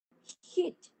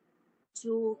heat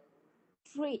to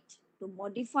treat, to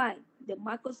modify the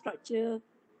microstructure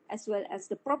as well as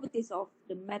the properties of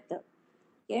the metal.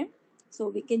 Okay, so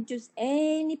we can choose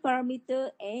any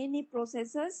parameter, any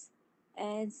processes,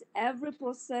 and every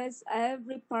process,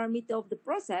 every parameter of the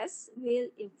process will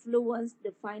influence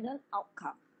the final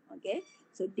outcome. Okay,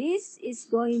 so this is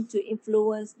going to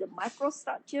influence the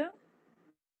microstructure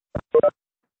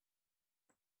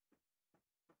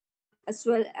as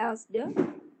well as the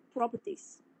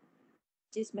properties,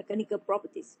 which is mechanical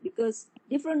properties, because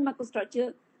different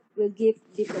microstructure will give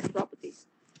different properties.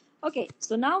 Okay,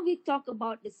 so now we talk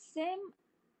about the same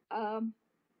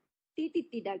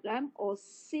TTT diagram or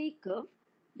C curve,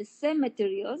 the same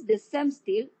materials, the same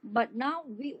steel, but now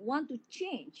we want to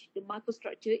change the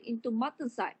microstructure into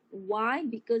martensite. Why?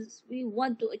 Because we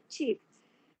want to achieve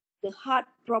the hard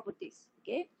properties.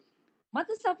 Okay,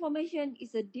 martensite formation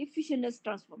is a diffusionless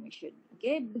transformation.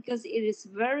 Okay, because it is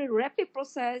very rapid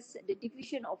process. The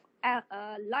diffusion of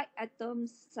light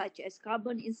atoms such as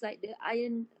carbon inside the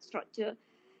iron structure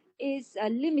is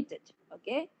limited.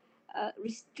 Okay,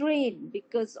 restrained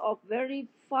because of very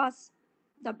fast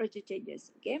temperature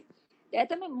changes. Okay, the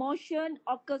atomic motion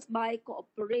occurs by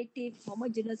cooperative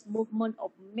homogeneous movement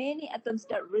of many atoms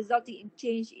that resulting in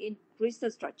change in crystal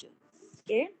structure.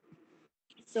 Okay,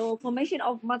 so formation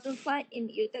of martensite in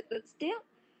eutectic steel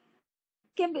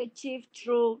can be achieved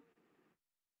through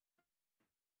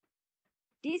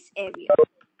this area.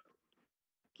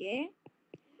 Okay,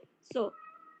 so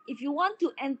if you want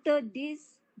to enter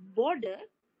this border,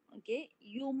 okay,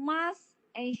 you must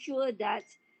ensure that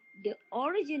the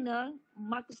original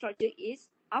microstructure is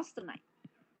austenite,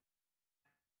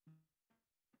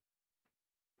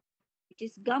 which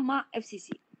is gamma FCC.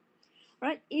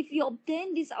 Right? If you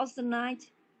obtain this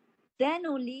austenite, then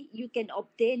only you can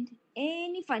obtain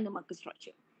any final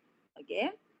microstructure.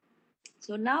 Okay.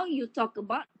 So now you talk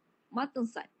about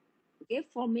martensite. Okay,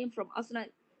 forming from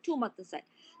austenite to martensite.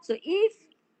 So if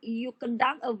you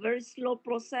conduct a very slow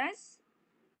process,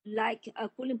 like a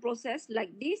cooling process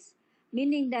like this,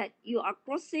 meaning that you are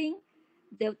crossing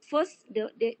the first,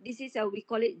 this is a, we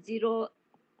call it zero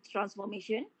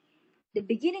transformation, the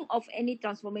beginning of any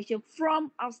transformation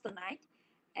from austenite,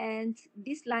 and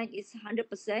this line is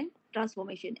 100%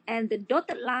 transformation, and the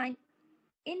dotted line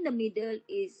in the middle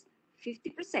is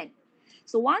 50%.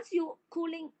 So once you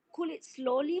cool it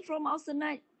slowly from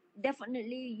austenite,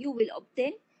 definitely you will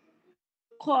obtain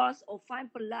coarse or fine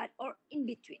pellet or in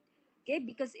between. Okay,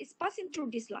 because it's passing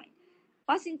through this line,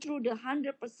 passing through the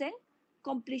 100%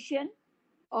 completion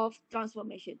of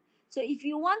transformation. So if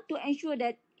you want to ensure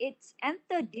that it's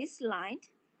entered this line,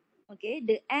 okay,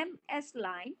 the MS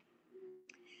line,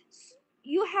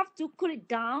 you have to cool it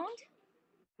down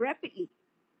rapidly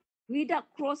without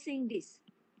crossing this.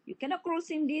 You cannot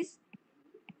crossing this,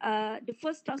 the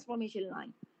first transformation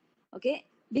line, okay,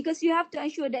 because you have to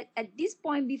ensure that at this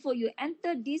point, before you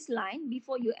enter this line,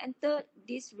 before you enter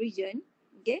this region,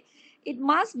 okay, it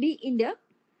must be in the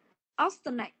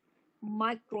austenite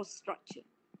microstructure.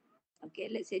 Okay,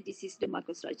 let's say this is the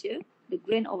microstructure, the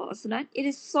grain of austenite. It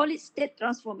is solid state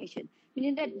transformation,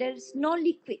 meaning that there is no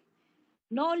liquid,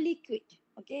 no liquid.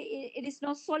 Okay, it is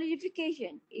not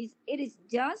solidification. It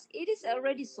is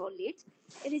already solid.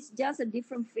 It is just a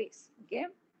different phase. Okay,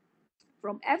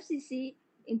 from FCC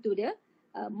into the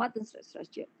martensite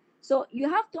structure. So you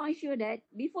have to ensure that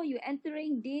before you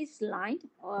entering this line,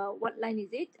 what line is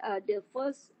it? The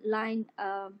first line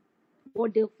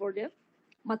border for the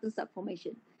martensite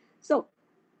formation. So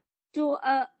to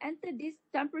enter this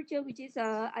temperature, which is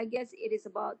I guess it is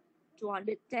about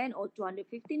 210 or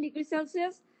 215 degrees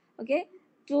Celsius. Okay,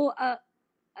 to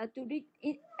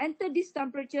enter this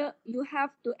temperature, you have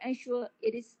to ensure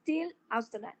it is still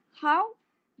austenite. How?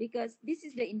 Because this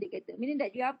is the indicator, meaning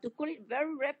that you have to cool it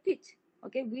very rapid,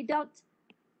 okay, without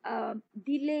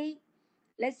delay.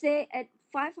 Let's say at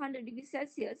 500 degrees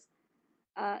Celsius,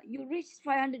 you reach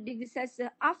 500 degrees Celsius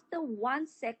after 1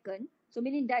 second. So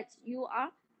meaning that you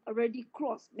are already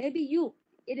crossed. Maybe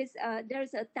there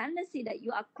is a tendency that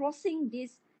you are crossing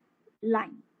this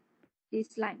line, the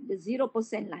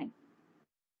 0% line.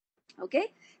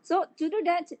 Okay, so to do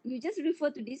that, you just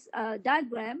refer to this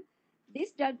diagram.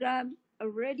 This diagram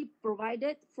already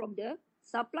provided from the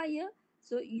supplier,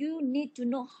 so you need to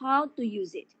know how to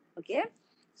use it. Okay,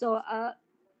 so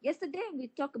yesterday we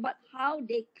talked about how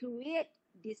they create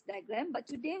this diagram, but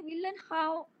today we learn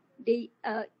how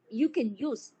you can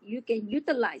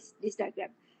utilize this diagram.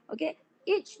 Okay,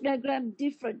 each diagram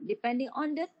different depending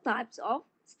on the types of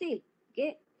steel.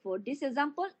 Okay, for this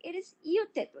example, it is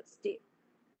eutectic steel.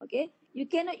 Okay, you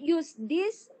cannot use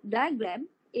this diagram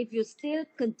if you still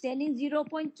containing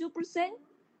 0.2%,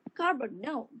 carbon?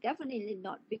 No, definitely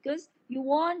not, because you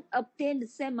won't obtain the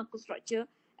same microstructure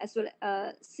as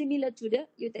well, similar to the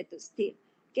eutectic steel.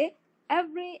 Okay,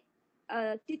 every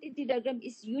TTT diagram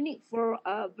is unique for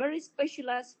very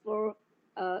specialized for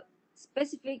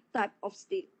specific type of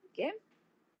steel. Okay,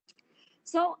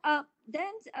 so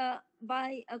then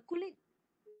by cool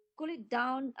it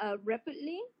down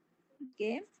rapidly.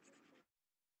 Okay,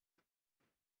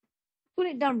 cool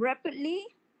it down rapidly,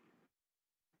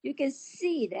 you can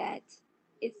see that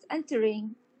it's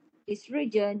entering this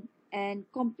region and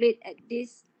complete at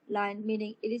this line,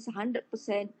 meaning it is 100%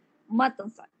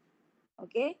 martensite.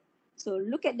 Okay, so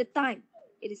look at the time.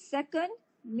 It is second,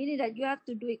 meaning that you have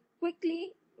to do it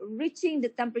quickly, reaching the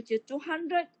temperature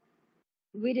 200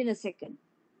 within a second.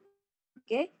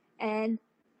 Okay, and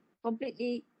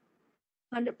completely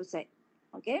 100%.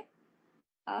 Okay,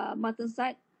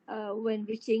 martensite when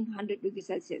reaching 100 degrees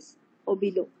Celsius or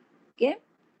below. Okay,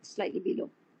 slightly below.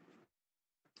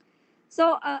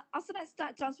 So after that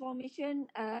start transformation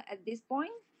at this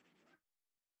point,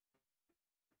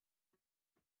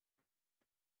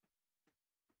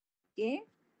 okay,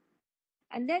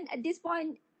 and then at this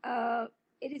point,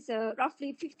 it is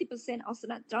roughly 50%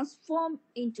 austenite transformed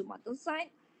into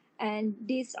martensite, and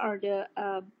these are the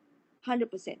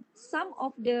 100%. Some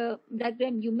of the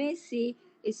diagram you may see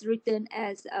is written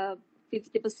as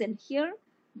 50% here,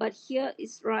 but here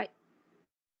is right.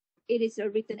 It is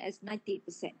written as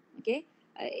 90%. Okay,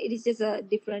 it is just a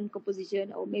different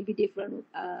composition or maybe different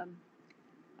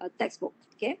textbook.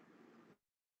 Okay.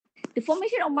 The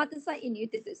formation of martensite in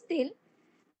eutectic steel,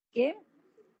 okay,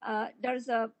 there's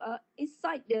a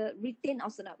inside the retained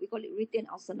austenite. We call it retained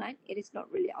austenite. It is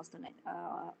not really austenite.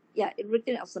 Yeah, it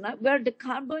retained austenite, where the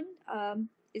carbon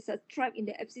is a trap in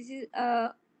the FCC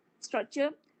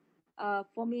structure,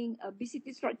 forming a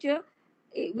BCT structure.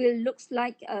 It will looks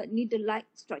like a needle-like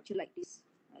structure like this.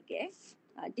 Okay,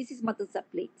 this is martensite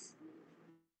plates.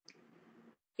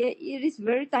 Okay, it is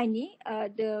very tiny.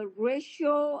 The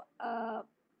ratio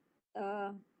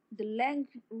uh, the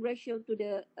length ratio to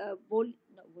the not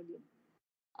volume,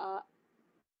 uh,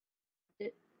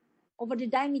 the, over the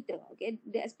diameter. Okay,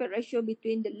 the aspect ratio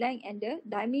between the length and the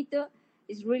diameter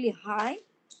is really high,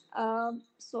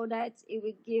 so that it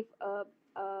will give a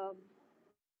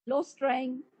low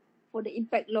strength for the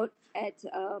impact load at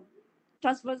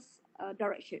transverse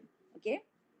direction. Okay,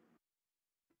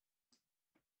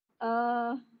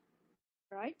 uh,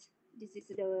 right. This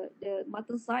is the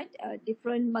martensite,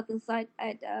 different martensite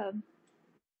at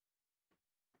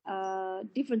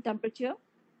different temperature.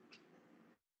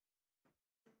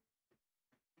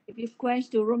 If you quench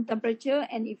to room temperature,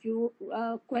 and if you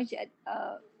quench at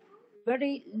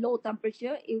very low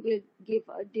temperature, it will give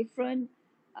a different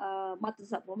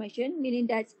martensite formation, meaning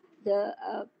that the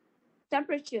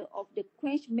temperature of the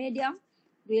quench medium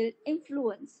will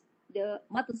influence the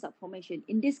martensite formation.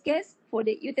 In this case, for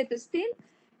the eutectic steel,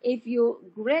 if you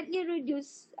greatly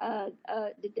reduce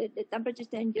the temperature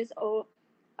changes, or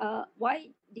why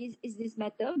this is this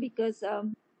matter, because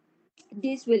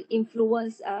this will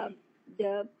influence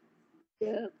the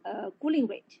cooling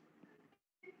rate.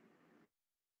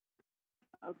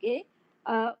 Okay,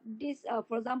 this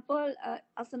for example,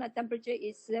 austenite temperature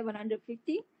is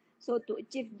 750. So to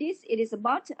achieve this, it is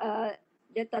about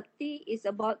delta T is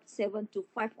about 7 to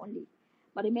 5 only.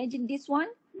 But imagine this one,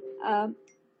 um,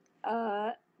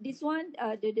 the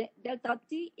delta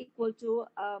T equal to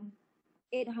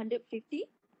 850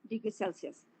 degrees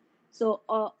Celsius. So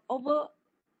over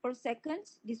per second,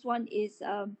 this one is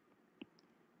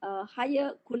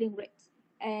higher cooling rates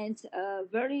and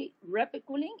very rapid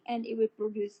cooling, and it will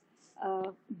produce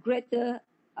greater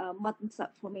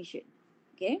martensite formation.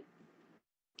 Okay,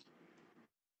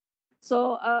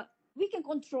 so we can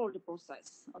control the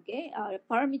process. Okay,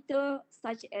 parameter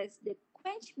such as the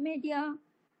quench media,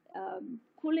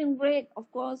 cooling rate,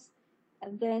 of course,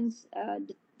 and then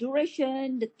the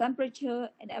duration, the temperature,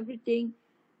 and everything.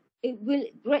 It will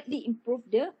greatly improve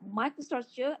the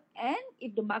microstructure, and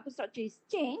if the microstructure is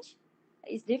changed,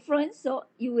 is different, so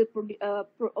you will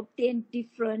obtain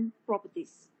different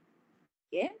properties.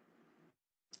 Okay,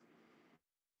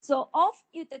 so of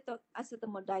eutectic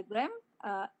isotomal diagram,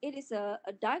 it is a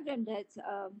diagram that's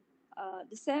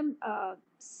the same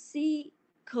C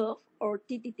curve or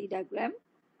TTT diagram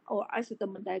or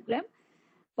isotomal diagram,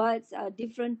 but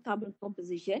different carbon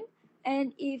composition.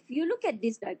 And if you look at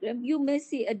this diagram, you may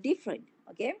see a different,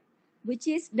 okay, which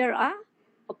is there are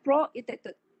a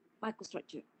pro-eutectic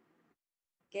microstructure.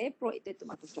 Okay, pro-eutectic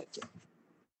microstructure.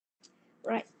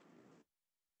 Right.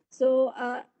 So,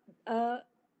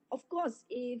 of course,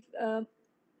 if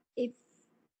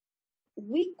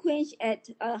we quench at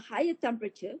a higher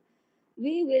temperature,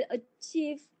 we will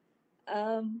achieve,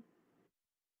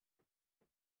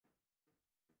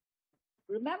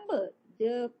 remember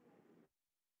the,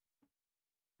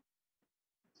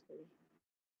 sorry.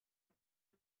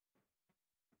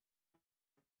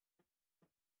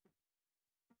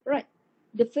 Right,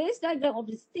 the phase diagram of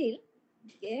the steel,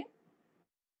 okay,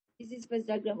 this is phase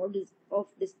diagram of the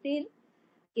steel.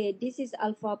 Okay, this is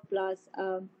alpha plus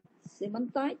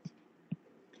cementite.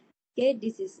 Okay,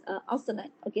 this is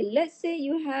austenite. Okay, let's say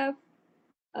you have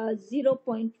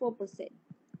 0.4%.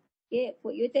 Okay,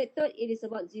 for uric acid, it is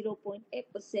about 0.8%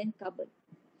 carbon.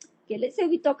 Okay, let's say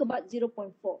we talk about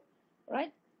 0.4,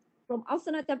 right? From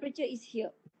austenite temperature is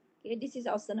here. Okay, this is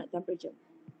austenite temperature.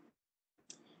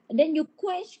 And then you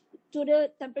quench to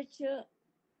the temperature,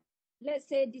 let's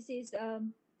say this is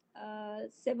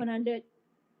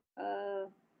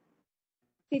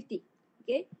 750.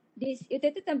 Okay, this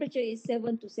uric temperature is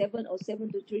 7 to 7 or 7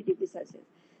 to 3 degrees Celsius.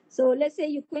 So let's say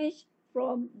you quench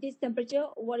from this temperature,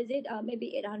 what is it?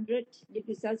 Maybe 800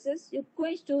 degrees Celsius. You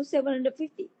quench to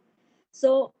 750.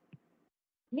 So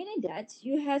meaning that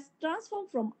you have transformed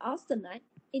from austenite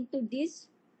into this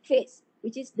phase,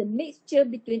 which is the mixture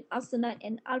between austenite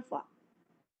and alpha,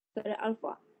 ferrite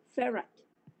alpha, ferrite.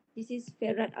 This is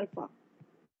ferrite alpha.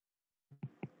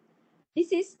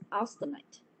 This is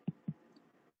austenite.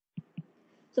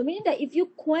 So meaning that if you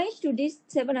quench to this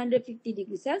 750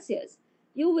 degrees Celsius,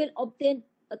 you will obtain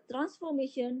a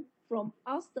transformation from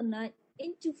austenite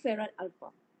into ferrite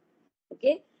alpha.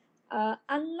 Okay,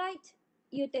 unlike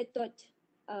uric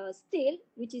steel,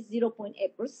 which is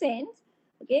 0.8%,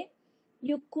 okay,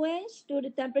 you quench to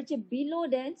the temperature below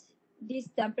that, this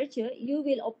temperature, you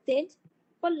will obtain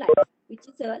pearlite, which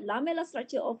is a lamellar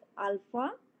structure of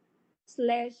alpha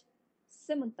slash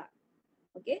cementite.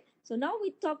 Okay, so now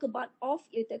we talk about off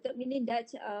uric, meaning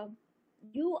that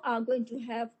you are going to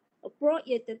have a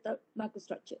pro-uric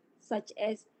microstructure, such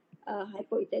as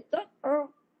hypo-uric or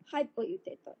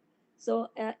hyper-uric. So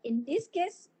in this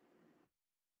case,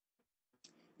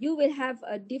 you will have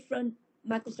a different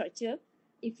microstructure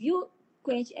if you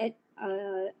quench at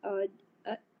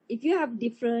if you have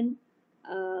different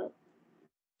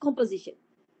composition.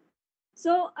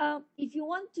 So if you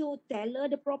want to tailor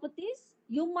the properties,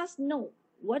 you must know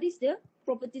what is the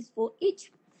properties for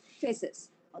each phases.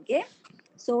 Okay,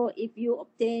 so if you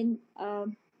obtain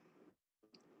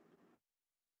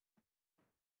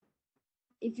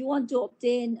if you want to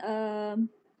obtain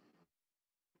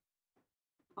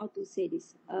how to say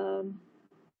this,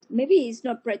 maybe it's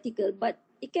not practical, but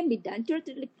it can be done.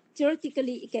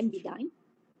 Theoretically it can be done.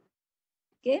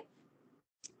 Okay,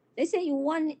 let's say you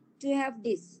want to have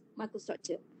this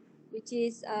microstructure, which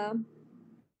is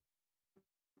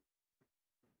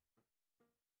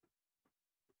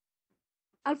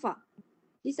alpha.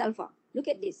 This alpha. Look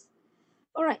at this.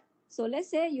 All right. So let's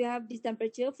say you have this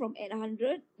temperature from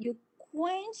 800. You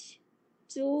quench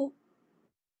to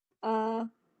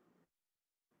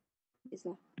this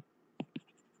lah.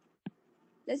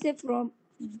 Let's say from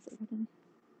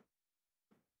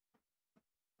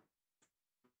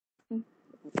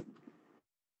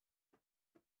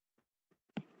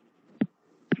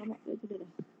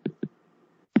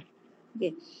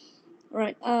okay. All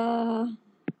right.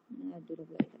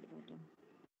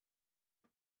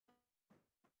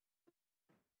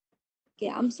 Okay,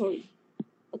 I'm sorry.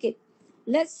 Okay,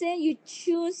 let's say you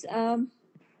choose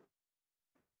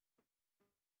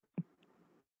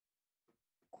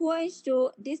quench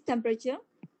to this temperature,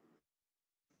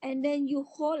 and then you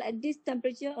hold at this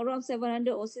temperature around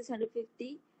 700 or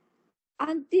 650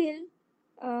 until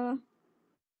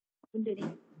benda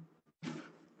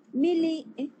ni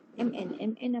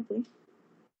mn apa ni?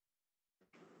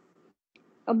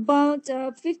 About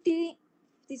 50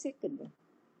 seconds.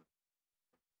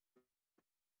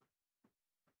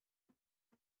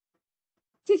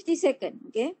 50 seconds,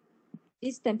 okay?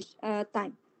 This time.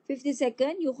 50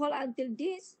 seconds, you hold until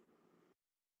this,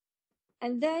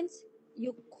 and then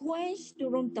you quench to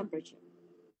room temperature.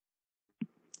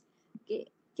 Okay,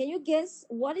 can you guess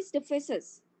what is the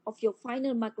phases of your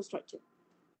final microstructure?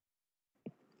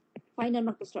 Final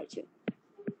microstructure.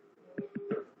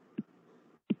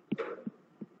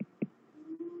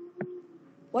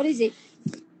 What is it?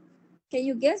 Can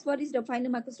you guess what is the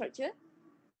final microstructure?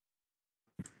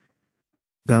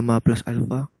 Gamma plus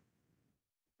alpha.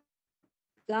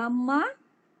 Gamma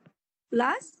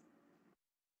plus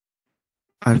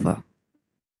Alpha.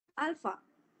 alpha.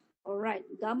 All right,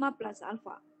 gamma plus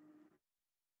alpha.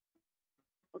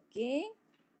 Okay,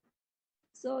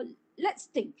 so let's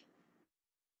think.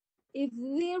 If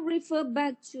we refer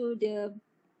back to the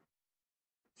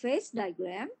phase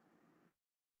diagram,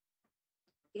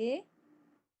 okay,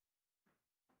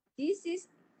 this is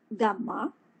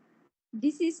gamma,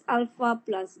 this is alpha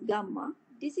plus gamma,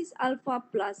 this is alpha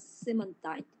plus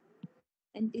cementite,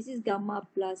 and this is gamma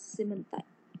plus cementite.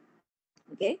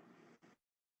 Okay,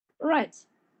 right.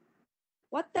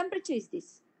 What temperature is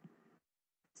this?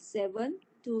 7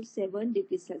 to 7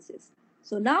 degrees Celsius.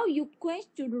 So now you quench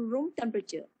to the room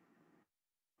temperature.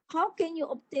 How can you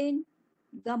obtain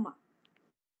gamma?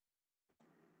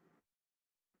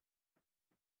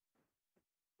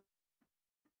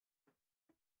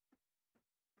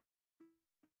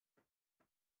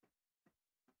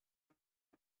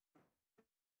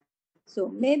 So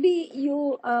maybe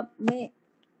you may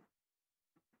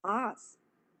ask,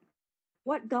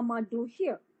 what gamma do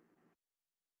here?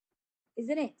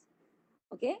 Isn't it?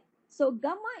 Okay. So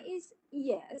gamma is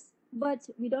yes, but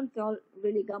we don't call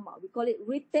really gamma. We call it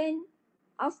retained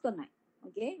austenite.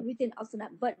 Okay, retained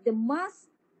austenite. But the mass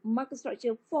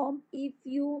microstructure form if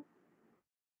you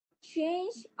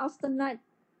change austenite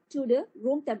to the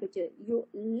room temperature. You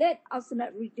let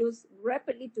austenite reduce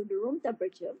rapidly to the room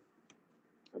temperature.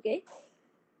 Okay,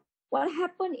 what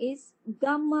happen is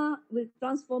gamma will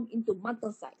transform into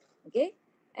martensite. Okay,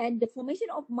 and the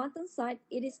formation of martensite,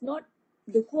 it is not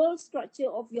the whole structure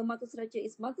of your microstructure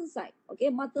is martensite. Okay,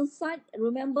 martensite,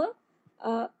 remember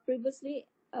previously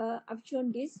I've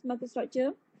shown this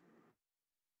microstructure.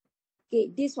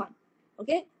 Okay, this one.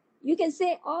 Okay, you can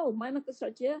say, oh, my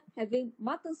microstructure having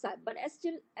martensite, but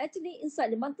actually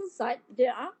inside the martensite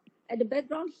there are, at the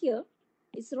background here,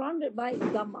 it's surrounded by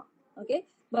gamma. Okay,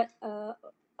 but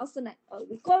austenite,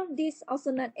 we call this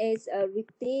austenite as a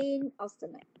retained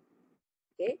austenite.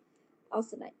 Okay,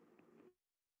 austenite.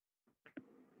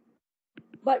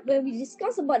 But when we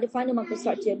discuss about the final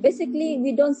microstructure, basically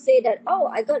we don't say that, oh,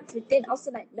 I got retained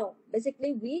austenite. No,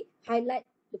 basically we highlight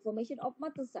the formation of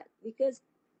martensite, because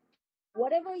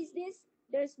whatever is this,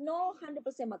 there's no 100%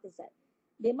 martensite.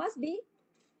 There must be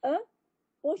a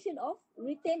portion of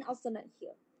retained austenite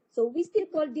here. So we still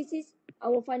call this is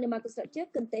our final microstructure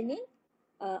containing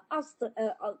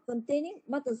containing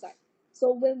martensite.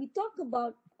 So when we talk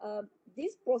about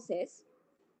this process,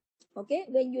 okay,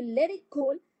 when you let it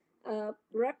cool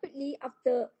rapidly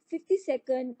after 50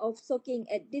 seconds of soaking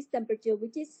at this temperature,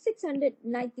 which is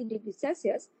 690 degrees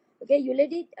Celsius, okay, you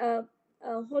let it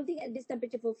holding at this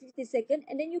temperature for 50 seconds,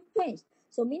 and then you quench.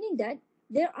 So meaning that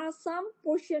there are some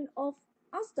portion of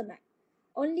austenite,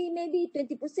 only maybe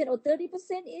 20% or 30%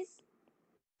 is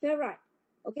ferrite.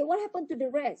 Okay, what happened to the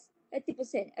rest?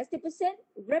 80%. 80%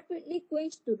 rapidly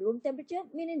quenched to room temperature,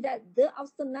 meaning that the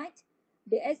austenite,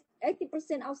 the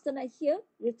 80% austenite here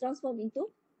will transform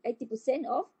into 80%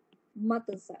 of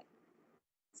martensite.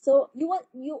 So you want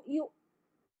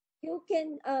you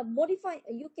can modify,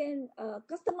 you can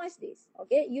customize this.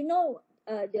 Okay, you know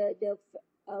the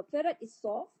ferrite is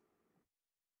soft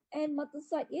and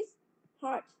martensite is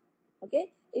hard.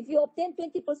 Okay, if you obtain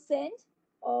 20%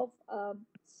 of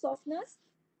softness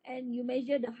and you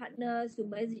measure the hardness, you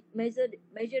measure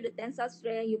the tensile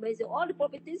strength, you measure all the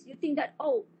properties, you think that,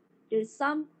 oh, there's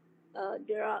some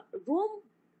there are room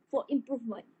for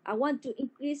improvement. I want to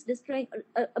increase the strength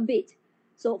a bit.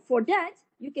 So for that,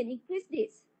 you can increase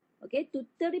this, okay, to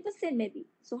 30% maybe.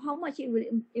 So how much it will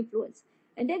influence?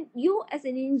 And then you as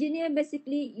an engineer,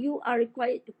 basically you are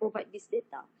required to provide this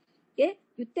data. Okay,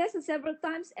 you test it several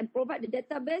times and provide the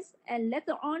database, and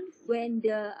later on when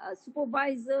the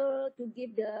supervisor to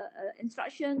give the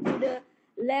instruction to the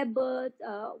labor,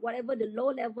 whatever the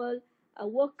low level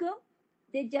worker,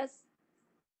 they just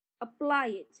apply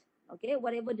it. Okay,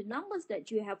 whatever the numbers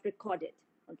that you have recorded.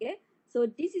 Okay, so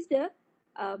this is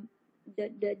um,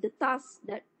 the task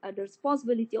that the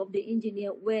responsibility of the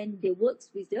engineer when they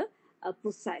works with the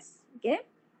process. Okay,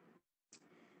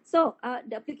 so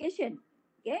the application.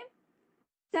 Okay,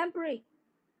 tempering.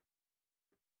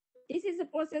 This is a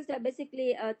process that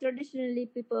basically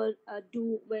traditionally people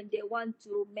do when they want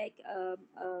to make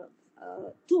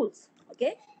tools,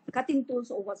 okay, cutting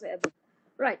tools or whatsoever,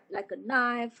 right? Like a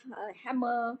knife, a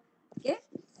hammer, okay,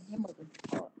 a hammer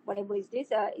or whatever is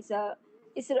this.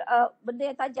 It's a benda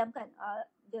yang tajam kan.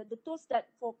 The tools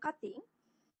that for cutting.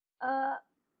 Uh,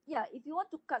 yeah, if you want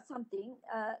to cut something,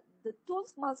 the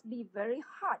tools must be very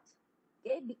hard,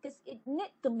 okay, because it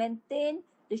need to maintain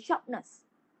the sharpness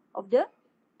of the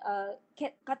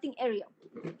cutting area.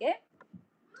 Okay,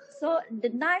 so the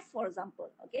knife, for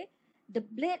example, okay, the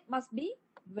blade must be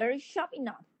very sharp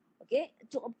enough. Okay,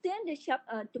 to obtain the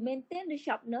to maintain the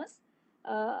sharpness,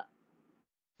 uh,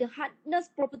 the hardness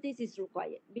properties is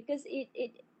required, because it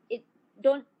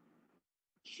don't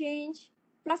change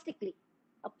plastically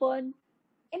upon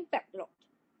impact load.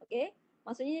 Okay,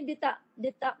 maksudnya dia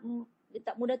tak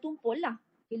mudah tumpul lah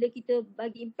bila kita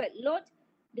bagi impact load.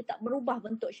 dia tak berubah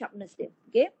bentuk sharpness dia.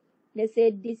 Okay, let's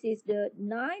say this is the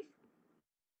knife.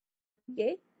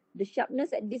 Okay, the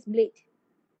sharpness at this blade.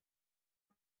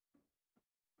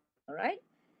 Alright,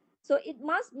 so it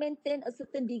must maintain a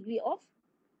certain degree of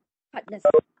hardness.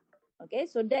 Okay,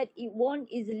 so that it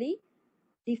won't easily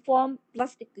deform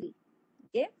plastically.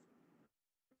 Okay,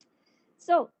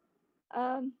 so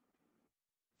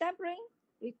tempering,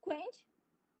 we quench.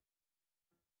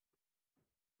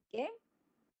 Okay,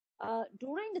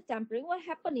 during the tempering, what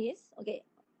happened is, okay,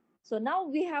 so now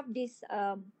we have this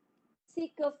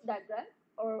C-curve diagram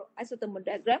or isothermal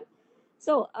diagram.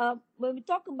 So when we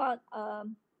talk about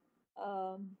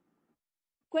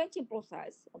quenching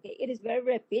process, okay, it is very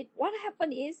rapid. What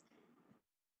happened is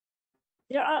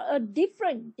there are a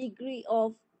different degree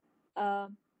of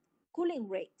cooling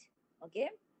rate.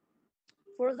 Okay,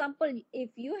 for example,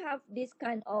 if you have this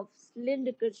kind of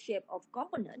cylindrical shape of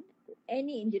component,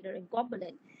 any engineering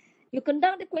component, you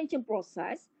conduct the quenching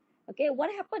process. Okay,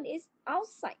 what happened is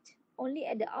outside, only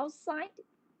at the outside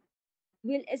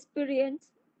will experience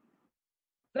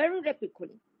very rapid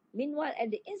cooling. Meanwhile,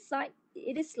 at the inside,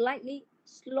 it is slightly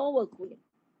slower cooling.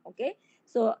 Okay,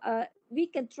 so we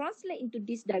can translate into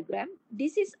this diagram.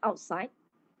 This is outside.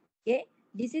 Okay,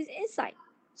 this is inside.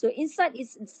 So inside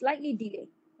is slightly delayed.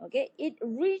 Okay, it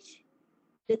reached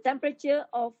the temperature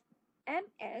of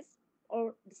MS,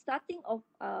 or the starting of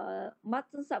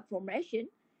Martensap formation,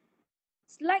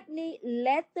 slightly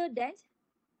later than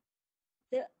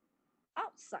the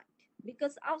outside,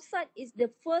 because outside is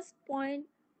the first point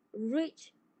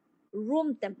reach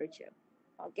room temperature.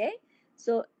 Okay,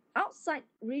 so outside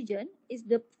region is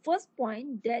the first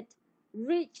point that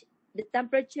reach the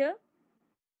temperature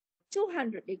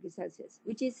 200 degrees Celsius,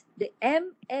 which is the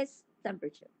MS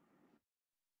temperature.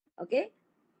 Okay,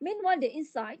 meanwhile the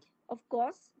inside, of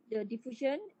course, the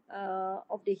diffusion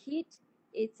of the heat,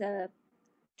 it's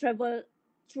travel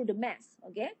through the mass.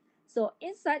 Okay, so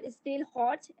inside is still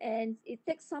hot and it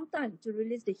takes some time to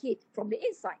release the heat from the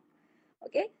inside.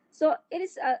 Okay, so it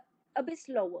is a bit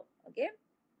slower. Okay,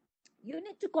 you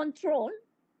need to control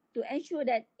to ensure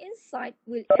that inside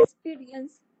will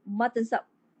experience Martensap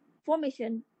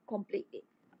formation completely.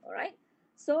 All right,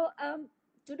 so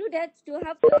to do that, to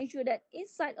have to ensure that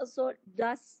inside also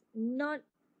does not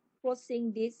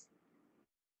crossing this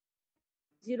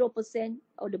 0%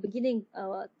 or the beginning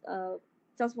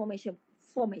transformation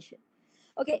formation.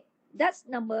 Okay, that's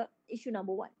issue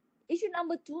number one. Issue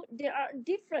number two, there are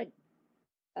different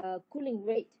cooling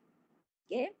rate.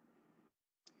 Okay,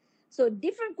 so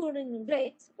different cooling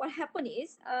rates, what happen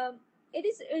is it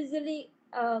is easily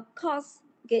cause,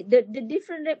 okay, the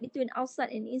different rate between outside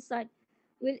and inside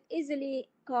will easily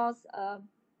cause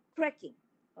cracking.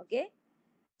 Okay,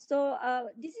 so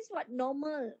this is what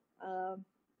normal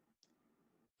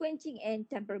quenching and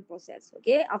tempering process.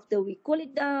 Okay, after we cool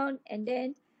it down, and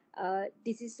then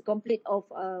this is complete of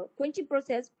quenching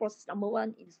process. Process number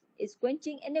one is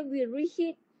quenching, and then we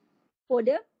reheat for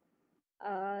the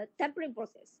tempering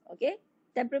process. Okay,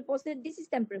 tempering process, this is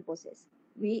tempering process.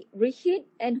 We reheat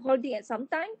and holding at some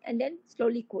time, and then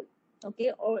slowly cool.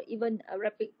 Okay, or even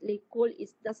rapidly cool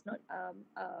is does not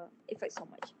affect so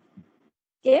much.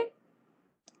 Okay,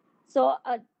 so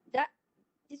that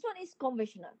this one is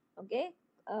conventional. Okay,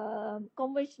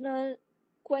 conventional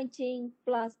quenching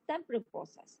plus tempering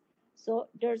process. So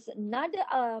there's another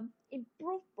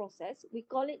improved process. We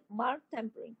call it mild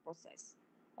tempering process.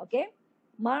 Okay,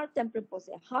 mild tempering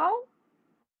process. How?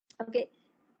 Okay,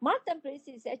 mild tempering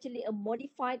is actually a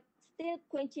modified steel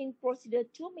quenching procedure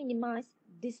to minimize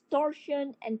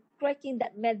distortion and cracking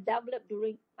that may develop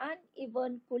during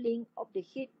uneven cooling of the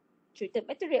heat treated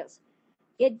materials.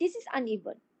 Okay, this is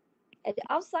uneven at the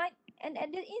outside and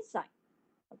at the inside.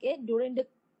 Okay, during the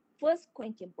first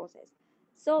quenching process.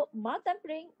 So mild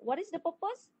tempering, what is the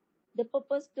purpose? The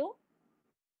purpose to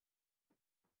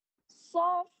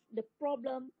solve the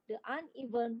problem, the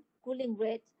uneven cooling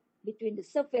rate between the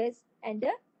surface and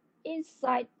the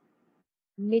inside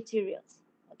materials.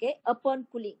 Okay, upon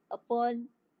cooling, upon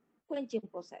quenching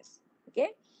process. Okay,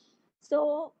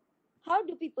 so how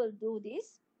do people do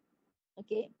this?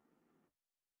 Okay,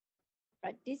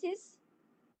 right, this is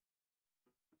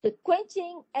the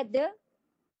quenching at the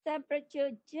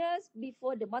temperature just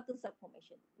before the martensite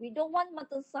formation. We don't want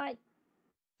martensite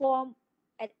form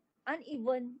at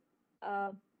uneven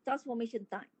transformation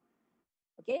time.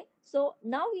 Okay, so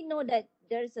now we know that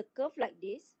there is a curve like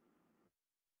this.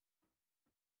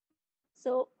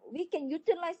 So we can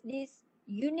utilize this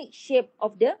unique shape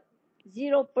of the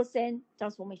 0%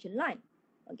 transformation line.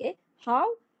 Okay, how?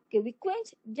 Okay, we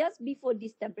quench just before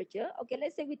this temperature. Okay,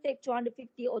 let's say we take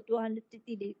 250 or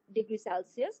 230 degrees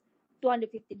Celsius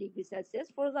 250 degrees Celsius,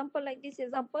 for example, like this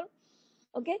example.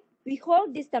 Okay, we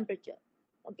hold this temperature.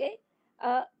 Okay,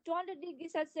 200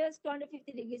 degrees Celsius,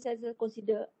 250 degrees Celsius,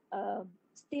 consider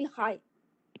still high,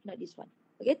 not this one.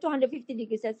 Okay, 250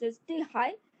 degrees Celsius, still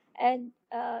high, and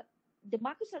the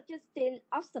microstructure still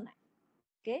austenite.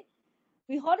 Okay,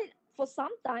 we hold it for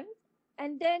some time,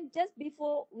 and then just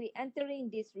before we entering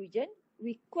this region,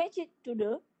 we quench it to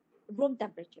the room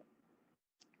temperature.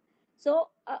 So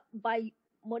by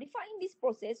modifying this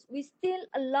process, we still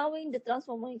allowing the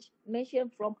transformation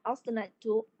from austenite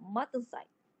to martensite.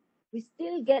 We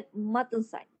still get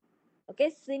martensite.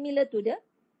 Okay, similar to the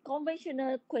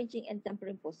conventional quenching and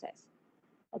tempering process.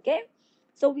 Okay,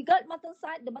 so we got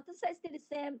martensite. The martensite is still the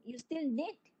same. You still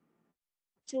need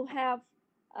to have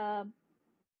um,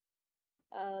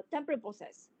 tempering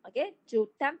process. Okay, to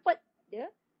temper the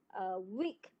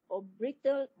weak or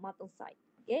brittle martensite.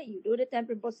 Okay, you do the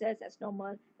tempering process as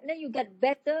normal, and then you get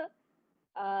better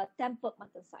tempered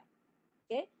martensite.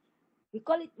 Okay, we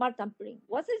call it malt tempering.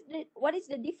 What is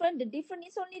the difference? The difference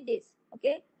is only this.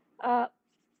 Okay, uh,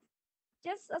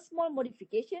 just a small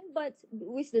modification, but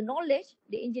with the knowledge,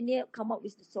 the engineer come up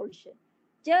with the solution.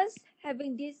 Just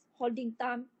having this holding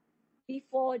time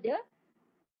before the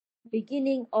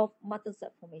beginning of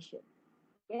martensite formation.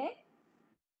 Okay,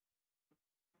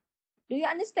 do you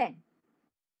understand?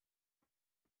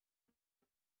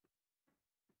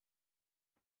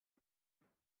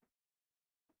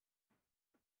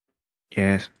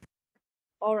 Yes.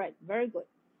 All right, very good.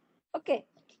 Okay,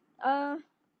 uh,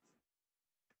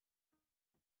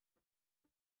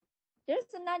 there's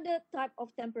another type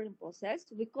of tempering process.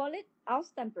 We call it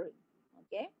house tempering.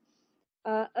 Okay,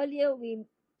 earlier we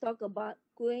talked about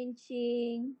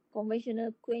quenching,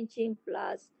 conventional quenching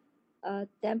plus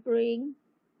tempering,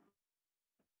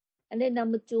 and then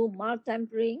number two, mild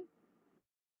tempering.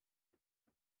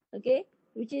 Okay,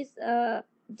 which is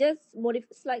just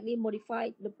slightly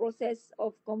modified the process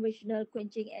of conventional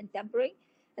quenching and tempering,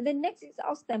 and then next is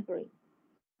house tempering.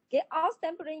 Okay, house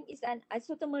tempering is an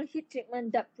isothermal heat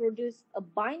treatment that produces a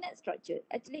binite structure.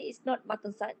 Actually, it's not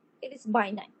martensite; it is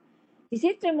binite. This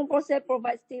heat treatment process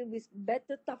provides steel with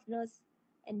better toughness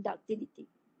and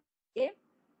ductility. Okay,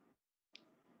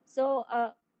 so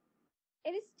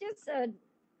it is just a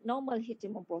normal heat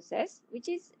treatment process, which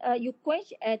is you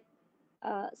quench at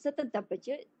certain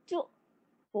temperature to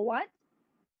for what?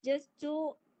 Just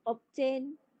to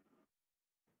obtain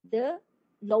the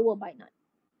lower binite.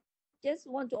 Just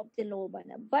want to obtain lower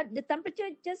binite, but the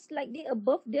temperature just slightly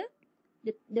above the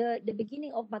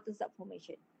beginning of martensite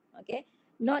formation. Okay,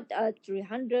 not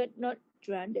 300, not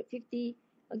 350.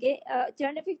 Okay,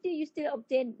 350 you still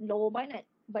obtain lower binite,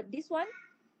 but this one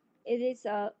it is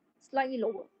slightly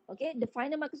lower. Okay, the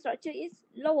final microstructure is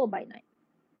lower binite.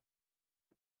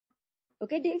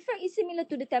 Okay, the effect is similar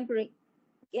to the tempering.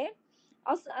 Okay,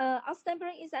 as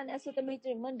tempering is an isothermal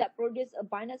treatment that produces a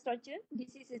binite structure.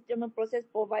 This is a treatment process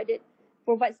provides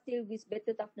steel with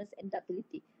better toughness and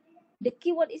ductility. The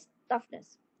keyword is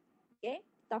toughness. Okay,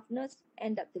 toughness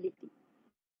and ductility.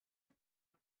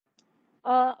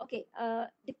 Okay.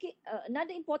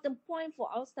 Another important point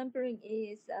for house tempering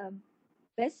is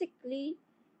basically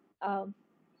um,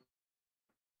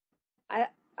 I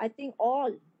I think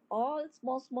all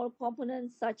small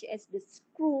components such as the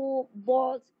screw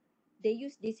bolts, they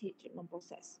use this heat treatment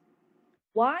process.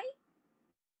 Why?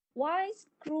 Why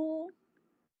screw,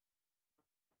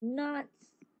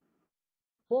 nuts,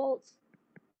 bolts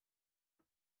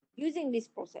using this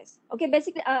process? Okay,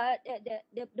 basically,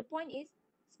 the point is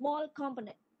small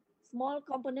component. Small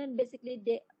component basically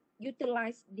they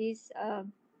utilize this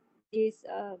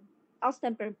house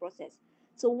tempering process.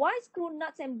 So why screw,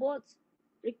 nuts, and bolts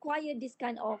require this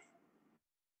kind of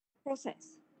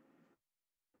process?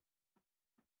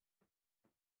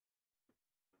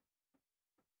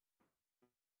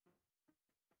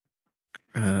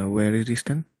 Wear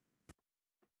resistant.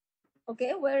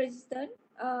 Okay, where is resistant.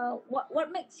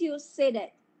 What makes you say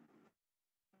that?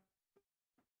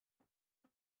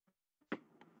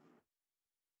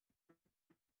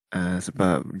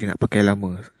 Sebab dia nak pakai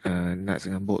lama nuts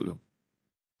dengan bolt tu.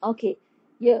 Okay,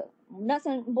 ya, nuts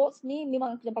and bolts ni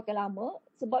memang kena pakai lama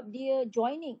sebab dia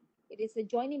joining. It is a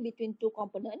joining between two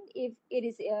component. If it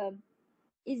is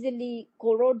easily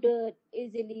corroded,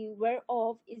 easily wear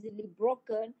off, easily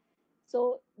broken,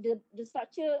 so the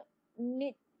structure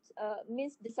means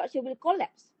the structure will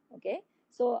collapse. Okay,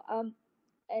 so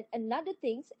and another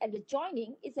things at the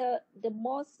joining is the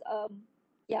most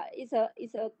is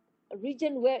a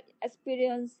region where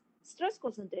experience stress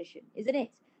concentration, isn't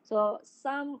it? So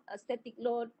some static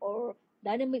load or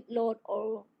dynamic load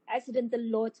or accidental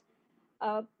load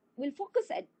will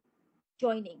focus at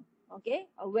joining. okay,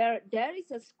 where there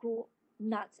is a screw,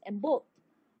 nuts, and bolt.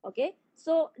 Okay,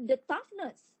 so the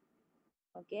toughness,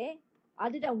 okay,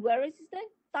 other than wear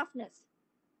resistant, toughness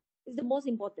is the most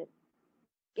important.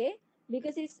 Okay,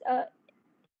 because it's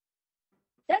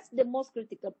that's the most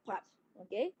critical part.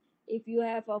 Okay, if you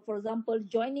have, for example,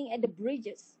 joining at the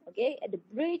bridges. Okay, at the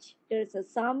bridge there is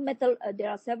some metal. There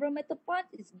are several metal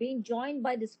parts. It's being joined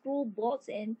by the screw, bolts,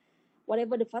 and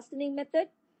whatever the fastening method.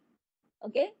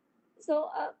 Okay, so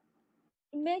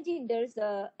imagine there's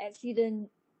a accident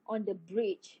on the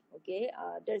bridge. Okay,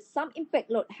 there's some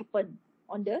impact load happen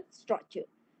on the structure.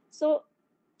 So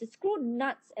the screw,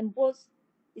 nuts, and bolts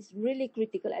is really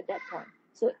critical at that point.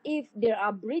 So if they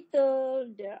are brittle,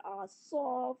 they are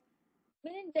soft,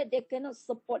 meaning that they cannot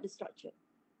support the structure.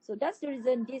 So that's the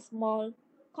reason this small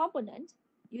component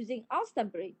using house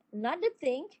tempering. Another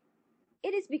thing,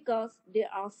 it is because they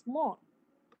are small.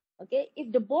 Okay,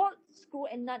 if the bolt, screw,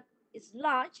 and nut is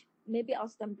large, maybe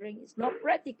house tempering is not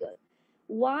practical.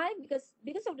 Why?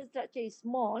 Because of the structure is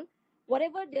small,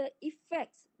 whatever the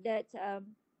effects that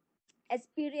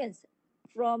experience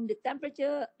from the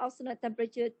temperature, outside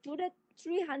temperature to the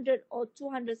 300 or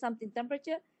 200 something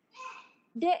temperature,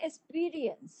 they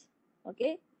experience,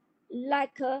 okay,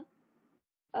 like a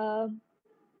um,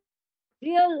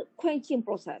 real quenching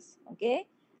process, okay,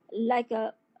 like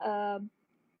a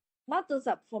mountains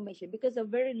up formation because of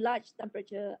very large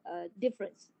temperature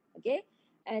difference, okay,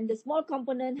 and the small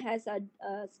component has a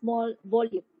small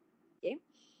volume, okay.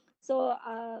 So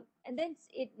and then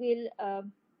it will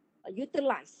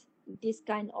utilize this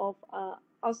kind of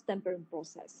house tempering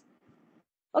process.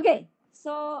 Okay,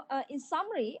 so in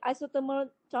summary, isothermal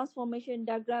transformation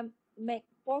diagram make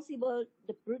possible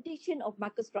the prediction of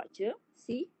microstructure.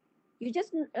 See, you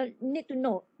just need to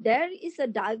know there is a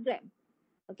diagram,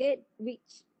 okay,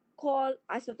 which called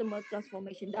isothermal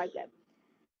transformation diagram,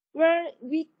 where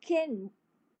we can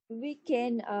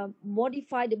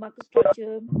modify the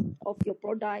microstructure of your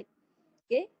product,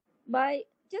 okay, by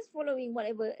just following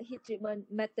whatever heat treatment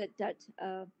method that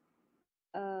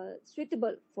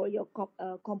suitable for your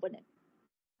component.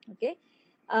 Okay,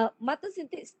 metal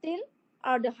synthetic steel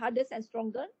are the hardest and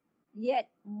stronger, yet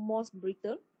most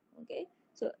brittle. Okay,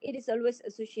 so it is always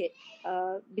associated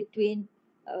between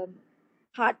um,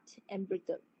 hard and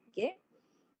brittle. Okay,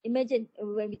 imagine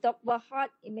when we talk about hard,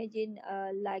 imagine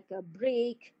like a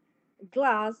brick,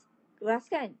 glass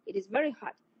can. It is very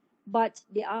hard, but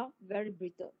they are very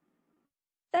brittle.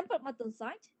 Tempered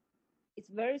martensite is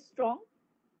very strong,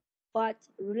 but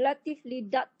relatively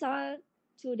ductile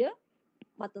to the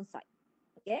martensite.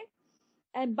 Okay,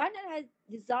 and Binance has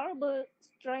desirable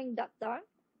strength ductile.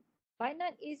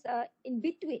 Binance is in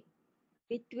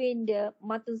between the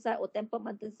martensite or tempered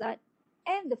martensite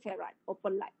and the ferrite or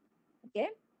pearlite. Okay,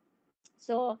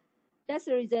 so that's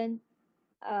the reason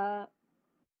uh,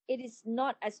 it is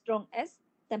not as strong as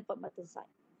tempered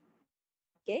martensite.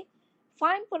 Okay,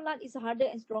 fine pearlite is harder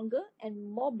and stronger and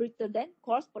more brittle than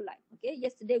coarse pearlite. Okay,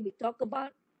 yesterday we talked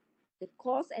about the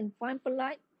coarse and fine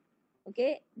pearlite.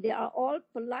 Okay, they are all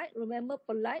pearlite. Remember,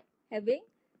 pearlite having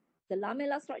the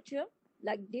lamella structure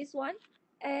like this one,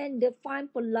 and the fine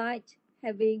pearlite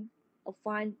having a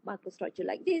fine microstructure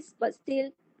like this, but still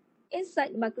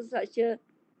inside the microstructure,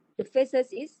 the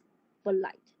faces is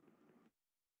pearlite.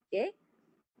 Okay,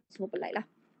 semua pearlite lah.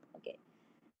 Okay,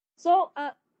 so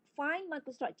fine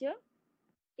microstructure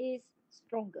is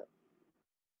stronger,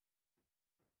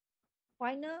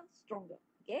 finer, stronger.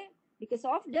 Okay, because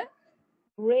of the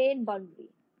grain boundary.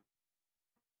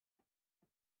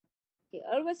 Okay,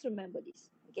 always remember this.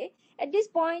 Okay, at this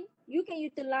point, you can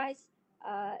utilize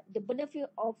the benefit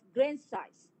of grain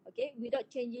size. Okay, without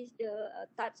changing the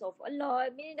types of alloy.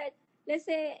 Meaning that, let's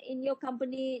say in your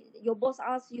company, your boss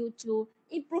asks you to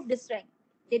improve the strength.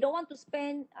 They don't want to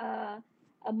spend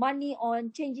money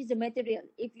on changing the material.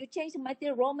 If you change the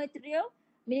material, raw material,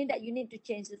 meaning that you need to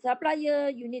change the supplier,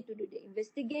 you need to do the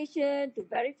investigation to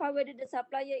verify whether the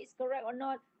supplier is correct or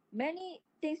not. Many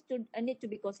things to need to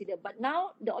be considered. But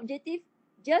now the objective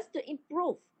just to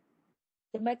improve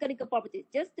the mechanical properties,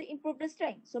 just to improve the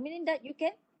strength. So meaning that you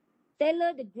can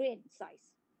tailor the grain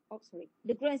size. Oh, sorry,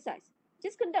 the grain size.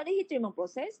 Just conduct the heat treatment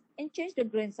process and change the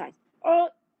grain size. Or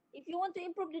if you want to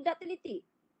improve the ductility,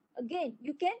 again,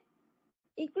 you can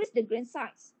increase the grain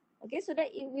size. Okay, so that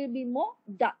it will be more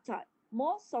ductile,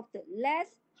 more softer, less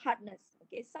hardness.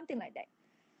 Okay, something like that.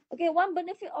 Okay, one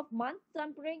benefit of mud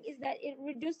tempering is that it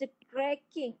reduces the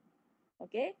cracking.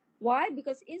 Okay, why?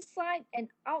 Because inside and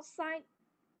outside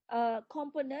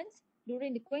components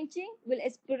during the quenching will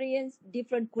experience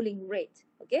different cooling rate.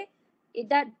 Okay,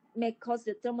 that may cause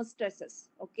the thermal stresses.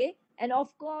 Okay, and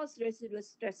of course residual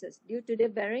stresses due to the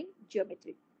varying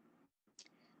geometry.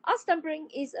 Earth tempering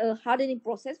is a hardening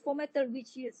process for metal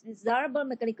which yields desirable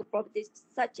mechanical properties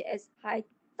such as high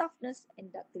toughness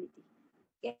and ductility.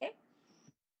 Okay.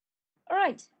 All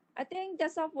right. I think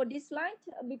that's all for this slide.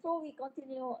 Before we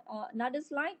continue, another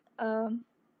slide.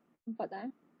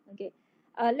 Okay.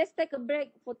 Let's take a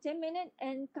break for 10 minutes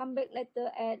and come back later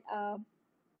at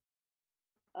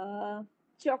 3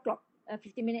 o'clock.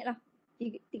 50 minutes lah.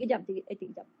 3 jam. 3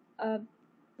 jam.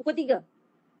 Pukul 3.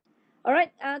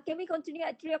 Alright, can we continue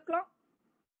at 3 o'clock?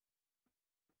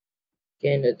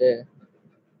 Okay, Doktor.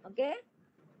 Okay.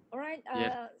 Alright,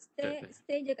 Yes,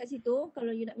 stay je kat situ. Kalau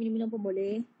you nak minum-minum pun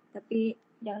boleh. Tapi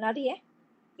jangan lari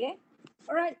Okay.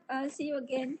 Alright, see you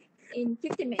again in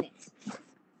 15 minutes.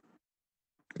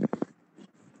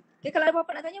 Okay, kalau ada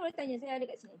apa-apa nak tanya, boleh tanya. Saya ada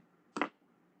kat sini.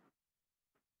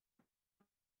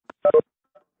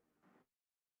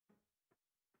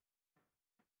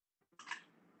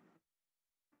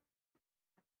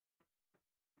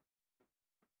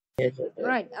 Yes, Doktor.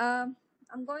 Right.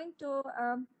 I'm going to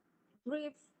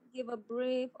give a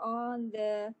brief on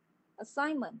the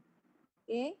assignment.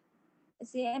 Okay.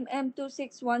 CMM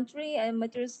 2613 and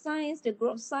material science, the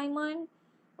group assignment.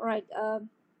 Right.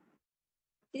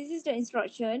 This is the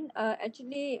instruction.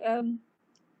 Actually,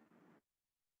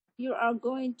 you are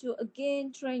going to again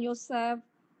train yourself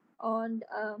on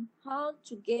how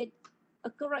to get a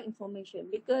correct information,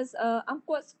 because I'm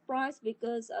quite surprised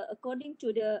because according to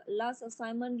the last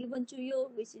assignment given to you,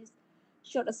 which is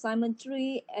short assignment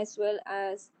 3 as well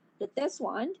as the test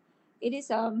 1, it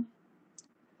is I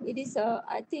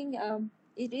think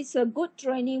it is a good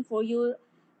training for you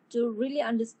to really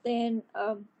understand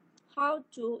how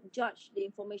to judge the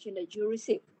information that you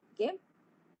receive. Okay.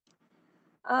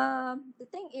 The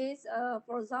thing is,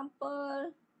 for example,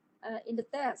 in the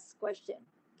test question,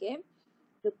 okay,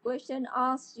 the question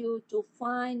asks you to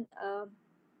find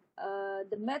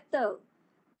the metal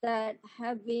that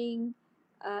having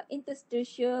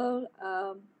interstitial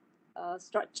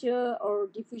structure or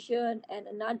diffusion, and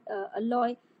another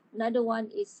alloy. Another one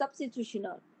is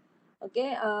substitutional.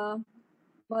 Okay,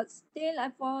 but still I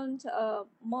found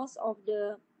most of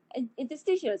the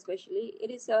interstitial, especially, it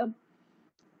is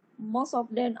most of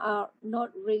them are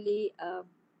not really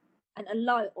an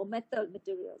alloy or metal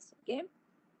materials. Okay.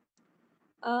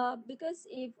 Because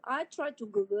if I try to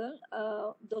Google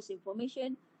those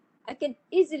information, I can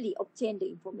easily obtain the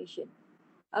information.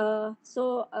 Now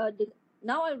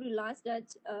I realize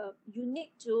that you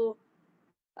need to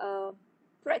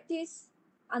practice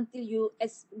until you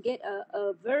get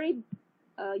a very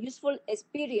useful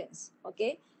experience.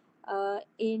 Okay,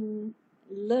 in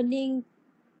learning.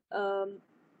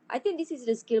 I think this is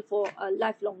the skill for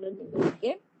lifelong learning.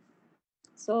 Okay,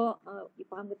 so you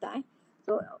faham ke tak?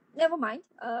 So never mind.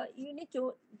 You need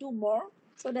to do more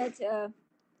so that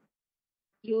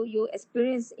you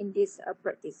experience in this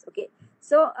practice. Okay.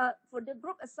 So for the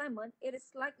group assignment, it is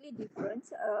slightly different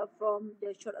from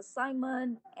the short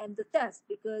assignment and the test,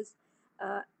 because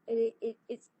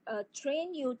it's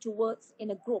train you to work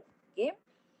in a group. Okay.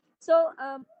 So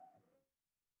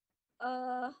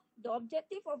the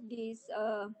objective of this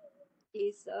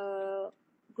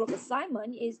group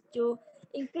assignment is to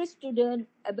increase student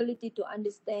ability to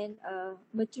understand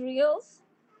materials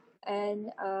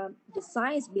and the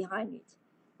science behind it.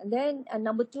 And then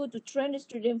number 2, to train the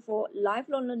student for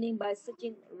lifelong learning by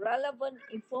searching relevant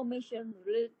information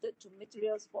related to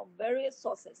materials from various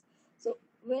sources. So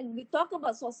when we talk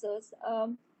about sources,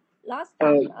 last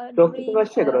time Doktor tu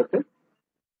rasa ke doktor?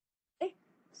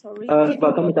 Sorry.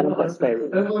 Sebab kami tak nampak slide.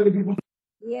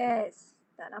 Yes,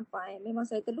 tak nampak. Memang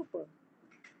saya terlupa.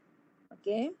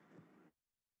 Okay.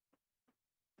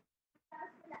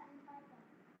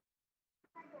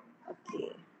 Okay.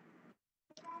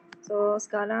 So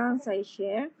sekarang saya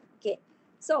share. Okay.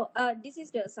 So this is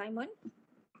the assignment.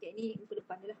 Okay, ni ke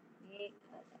depan je lah. Ni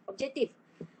objective.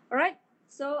 Alright.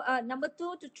 So number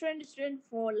 2, to train the student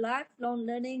for lifelong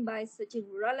learning by searching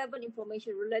relevant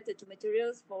information related to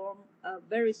materials from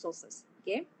various sources.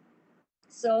 Okay.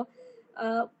 So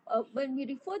when we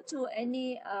refer to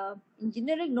any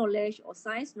engineering knowledge or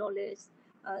science knowledge,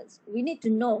 we need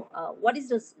to know what is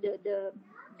the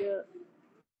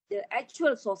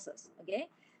actual sources. Okay.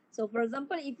 So for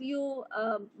example, if you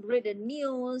read the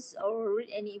news or read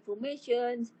any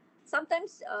information,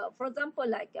 sometimes for example,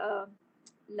 like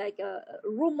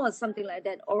rumors, something like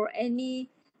that, or any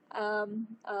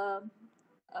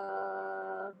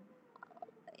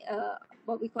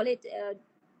what we call it,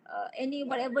 any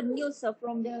whatever news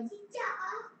from the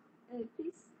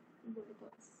please.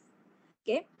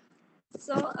 Okay.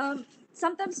 So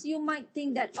sometimes you might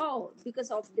think that, oh, because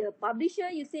of the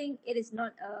publisher, you think it is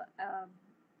not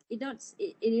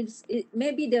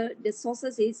maybe the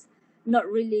sources is not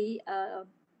really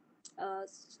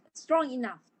strong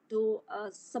enough to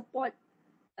support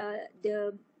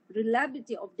the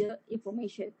reliability of the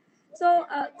information. So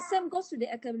same goes to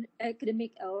the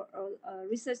academic or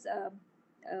research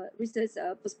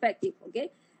perspective.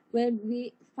 Okay, when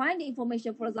we find the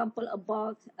information, for example,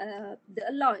 about the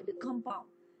alloy, the compound.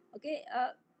 Okay,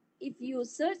 if you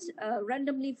search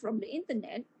randomly from the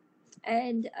internet,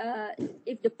 and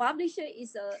if the publisher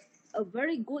is a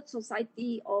very good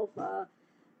society of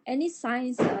any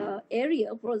science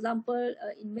area, for example,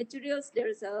 in materials,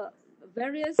 there's a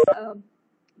various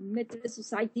material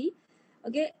society.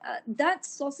 Okay, that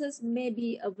sources may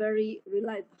be a very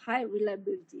high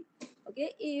reliability.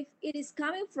 Okay, if it is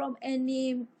coming from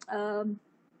any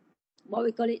what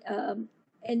we call it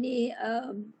any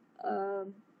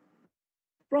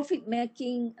profit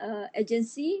making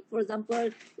agency, for example,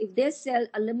 if they sell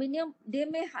aluminium, they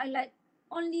may highlight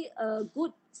only a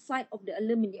good side of the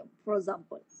aluminium, for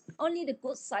example, only the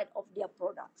good side of their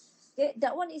product. Okay,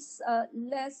 that one is uh,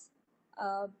 less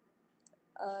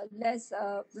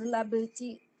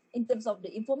reliability in terms of the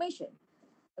information.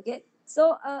 Okay,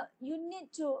 so you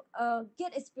need to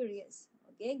get experience.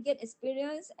 Okay, get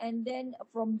experience, and then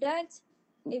from that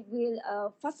it will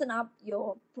fasten up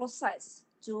your process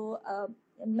to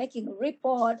making a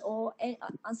report or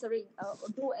answering or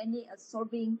do any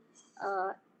solving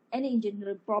any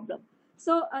engineering problem.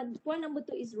 So point number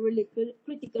 2 is really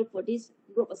critical for this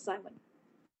group assignment.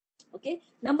 Okay,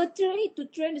 number 3, to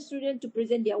train the student to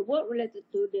present their work related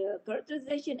to the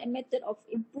characterization and method of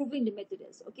improving the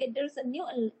materials. Okay, there's a new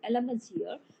elements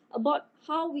here about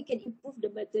how we can improve the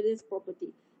materials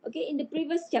property. Okay, in the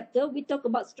previous chapter, we talked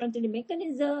about strengthening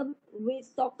mechanism, we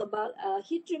talked about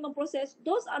heat treatment process.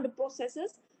 Those are the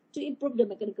processes to improve the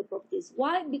mechanical properties.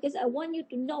 Why? Because I want you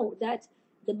to know that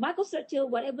the microstructure,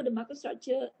 whatever the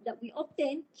microstructure that we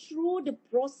obtain through the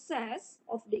process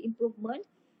of the improvement,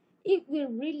 it will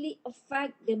really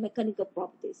affect the mechanical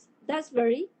properties. That's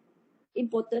very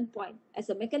important point.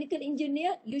 As a mechanical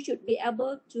engineer, you should be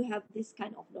able to have this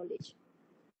kind of knowledge.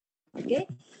 Okay,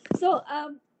 so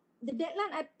the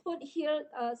deadline I put here,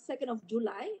 2nd of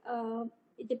July.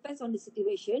 It depends on the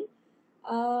situation.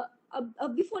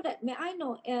 Before that, may I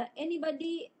know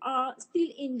anybody are still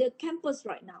in the campus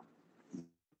right now?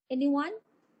 Anyone?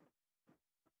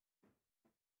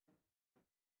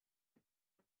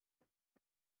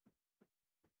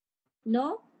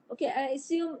 No? Okay, I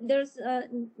assume there's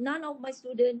none of my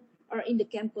students are in the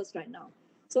campus right now.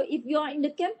 So if you are in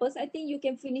the campus, I think you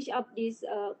can finish up this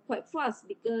quite fast,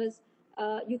 because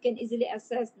you can easily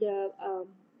access the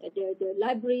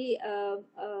library,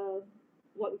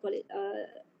 what we call it,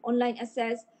 online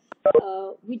access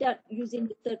without using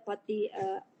the third party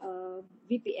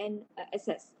VPN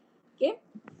access. Okay.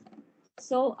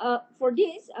 So for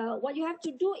this, what you have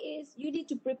to do is you need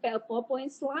to prepare a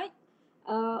PowerPoint slide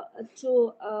uh,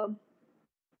 to um,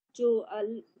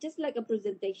 just like a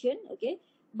presentation. Okay,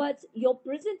 but your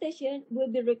presentation will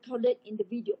be recorded in the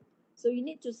video. So you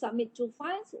need to submit 2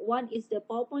 files. One is the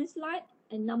PowerPoint slide,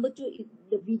 and number 2 is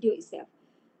the video itself.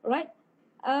 All right,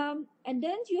 and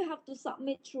then you have to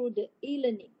submit through the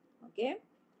e-learning. Okay,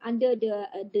 under the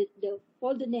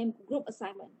folder name group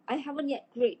assignment. I haven't yet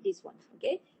created this one.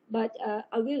 Okay, but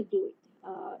I will do it.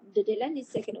 The deadline is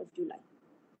 2nd of July.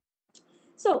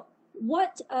 So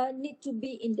what need to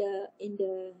be in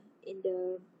the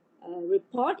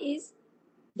report is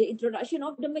the introduction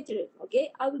of the material.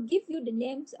 Okay, I will give you the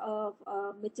names of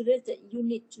materials that you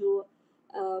need to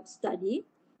study.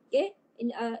 Okay,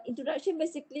 in introduction,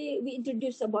 basically we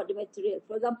introduce about the material.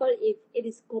 For example, if it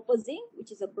is copper zinc,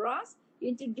 which is a brass, you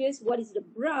introduce what is the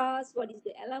brass, what is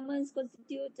the elements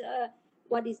constitute,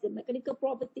 what is the mechanical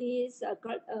properties,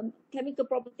 chemical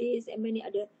properties, and many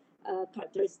other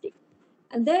characteristics.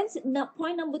 And then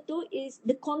point number 2 is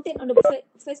the content on the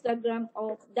phase diagram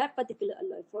of that particular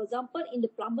alloy. For example, in the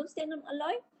plumbum tandem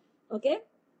alloy, okay,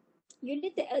 you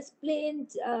need to explain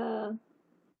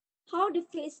how the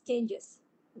phase changes,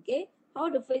 okay, how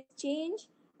the phase change,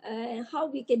 and how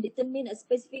we can determine a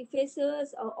specific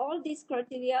phases. All these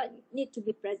criteria need to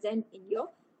be present in your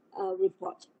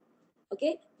report.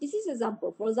 Okay, this is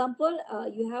example. For example,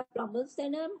 you have plumbum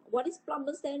tandem. What is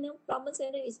plumbum tandem? Plumbum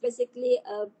tandem is basically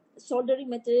a soldering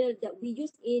material that we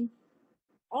use in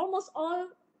almost all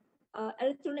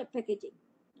electronic packaging.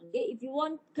 Okay, if you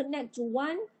want connect to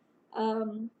one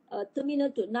terminal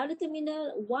to another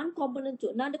terminal, one component to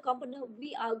another component,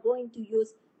 we are going to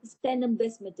use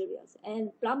tandem-based materials.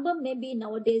 And plumbum, maybe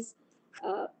nowadays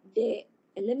they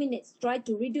try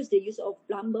to reduce the use of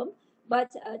plumbum,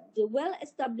 But the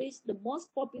well-established, the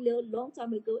most popular long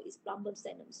time ago is plumbum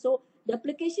sternum. So the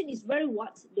application is very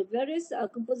wide. The various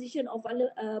composition of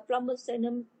plumbum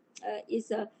sternum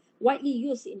is widely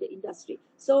used in the industry.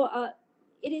 So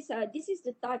it is this is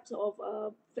the type of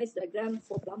phase diagram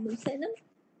for plumbum sternum.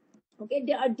 Okay,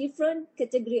 there are different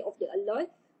category of the alloy.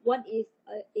 One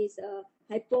is a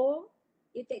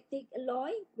hypoeutectic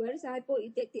alloy. Where is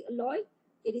hypoeutectic alloy?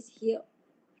 It is here.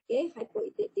 Okay,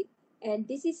 hypoeutectic, and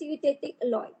this is eutectic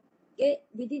alloy. Okay,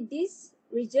 within these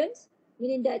regions,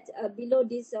 meaning that below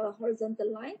this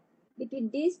horizontal line, between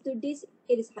this to this,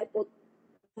 it is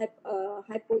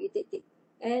hypoeutectic,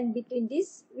 and between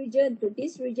this region to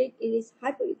this region, it is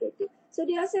hypoeutectic. So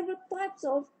there are several types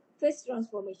of phase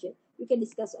transformation. You can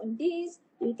discuss on this.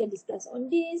 You can discuss on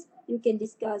this. You can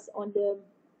discuss on the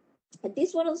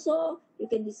this one also. You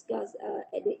can discuss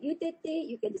at the eutectic.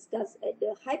 You can discuss at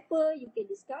the hyper. You can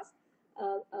discuss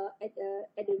at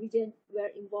the region where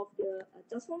involved the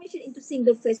transformation into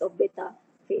single phase of beta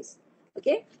phase.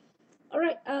 Okay. All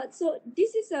right. So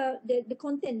this is the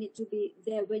content need to be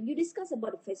there when you discuss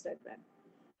about the phase diagram.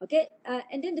 Okay.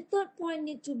 And then the third point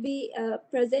need to be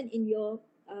present in your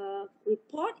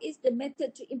report is the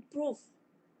method to improve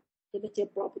the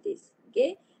material properties.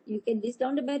 Okay. You can list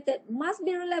down the method must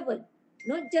be relevant,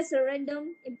 not just a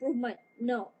random improvement.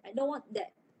 No, I don't want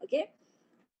that. Okay.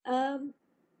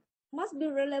 Must be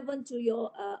relevant to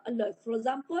your alloy. For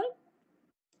example,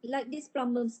 like this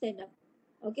plumbum sternum.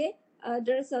 Okay,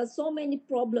 there's so many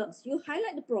problems. You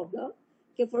highlight the problem.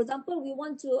 Okay, for example, we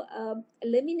want to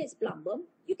eliminate plumbum.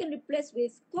 You can replace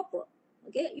with copper.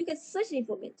 Okay, you can search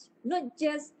information, not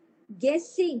just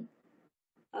guessing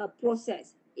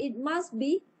process. It must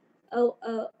be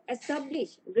a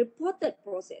established, reported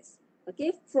process.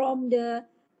 Okay, from the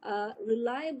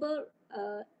reliable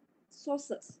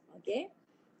sources. Okay,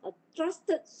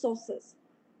 trusted sources.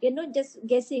 You're not just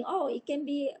guessing, oh, it can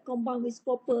be combined with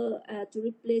copper to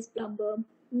replace plumbum.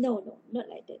 No, no, not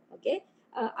like that. Okay.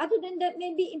 Other than that,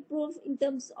 maybe improve in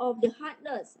terms of the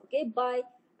hardness. Okay, by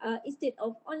instead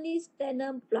of only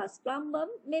sternum plus plumbum,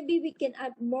 maybe we can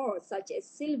add more, such as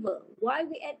silver. Why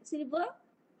we add silver?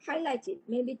 Highlight it.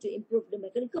 Maybe to improve the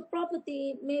mechanical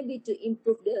property. Maybe to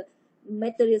improve the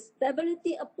material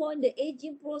stability upon the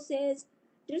aging process.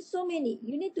 There's so many.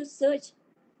 You need to search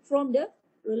from the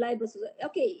reliable source.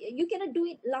 Okay, you cannot do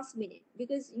it last minute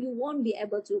because you won't be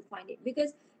able to find it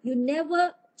because you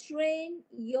never train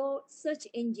your search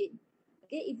engine.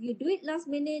 Okay, if you do it last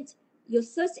minute, your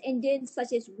search engine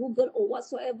such as Google or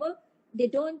whatsoever, they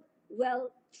don't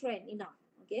well train enough.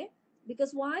 Okay,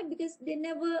 because why? Because they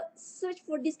never search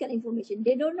for this kind of information.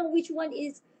 They don't know which one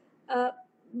is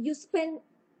you spend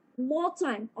more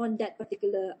time on that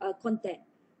particular content,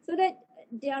 so that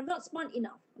they are not smart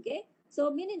enough. Okay,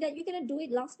 so meaning that you cannot do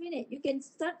it last minute. You can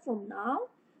start from now,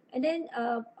 and then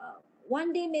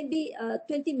one day maybe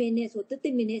 20 minutes or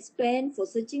 30 minutes spent for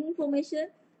searching information.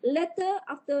 Later,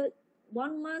 after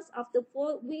 1 month, after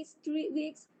 4 weeks, 3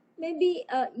 weeks, maybe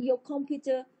your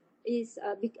computer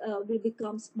will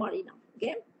become smart enough.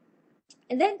 Okay,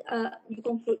 and then you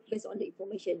conclude based on the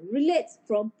information relates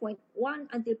from point 1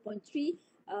 until point 3.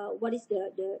 What is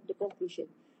the conclusion?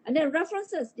 And then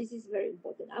references. This is very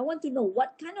important. I want to know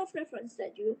what kind of reference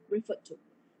that you refer to,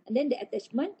 and then the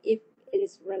attachment if it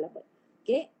is relevant.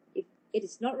 Okay, if it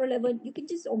is not relevant, you can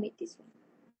just omit this one.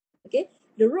 Okay,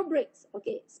 the rubrics.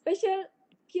 Okay, special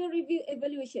peer review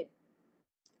evaluation.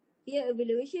 Peer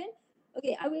evaluation.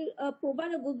 Okay, I will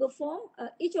provide a Google form.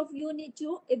 Each of you need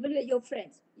to evaluate your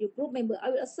friends, your group member.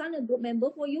 I will assign a group member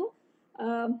for you.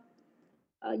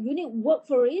 You need work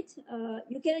for it.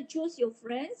 You cannot choose your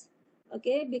friends,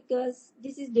 okay, because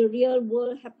this is the real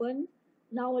world happen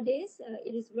nowadays.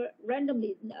 It is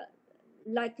randomly,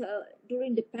 like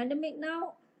during the pandemic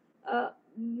now.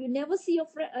 You never see your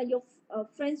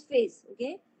friend's face,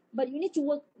 okay, but you need to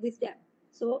work with them.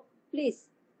 So please,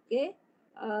 okay,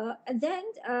 and then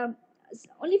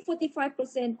only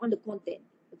 45% on the content,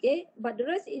 okay, but the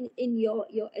rest in your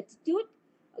attitude,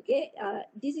 okay.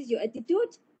 This is your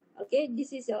attitude, okay.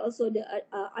 This is also the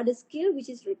other skill, which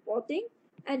is reporting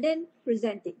and then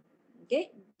presenting,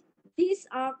 okay. These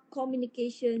are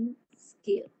communication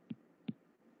skill,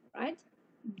 right?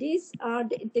 These are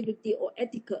the integrity or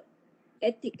ethic.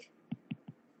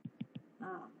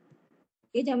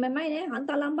 Okay, jangan main-main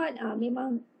hantar lambat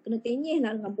memang kena tenyih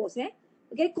lah dengan bos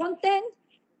Okay, content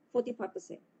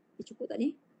 45%. Cukup tak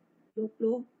ni?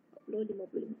 20, 40,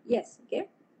 55. Yes,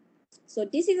 okay. So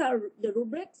this is the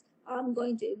rubrics. I'm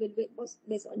going to evaluate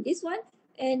based on this one,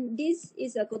 and this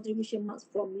is a contribution marks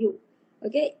from you.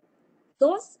 Okay,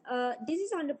 this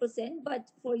is 100%, but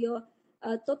for your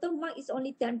total mark is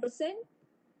only 10%.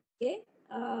 Okay.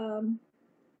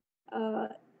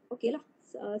 Okay lah.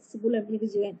 Sebulan punya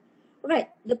kerja kan.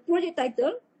 Alright. The project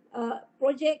title.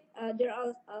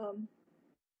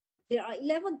 There are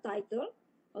 11 titles.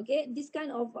 Okay, this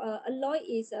kind of alloy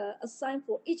is assigned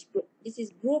for each group. This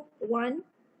is group 1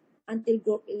 until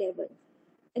group 11.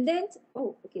 And then,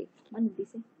 oh, okay, mana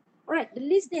this? All right, the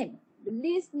list name. The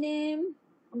list name,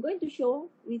 I'm going to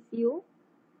show with you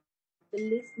the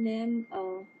list name.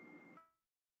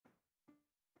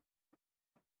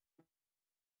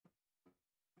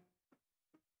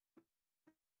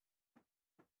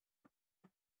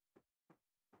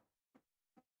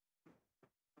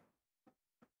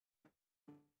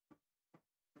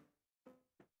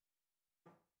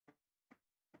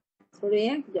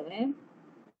 Sorry ya, kejap ya.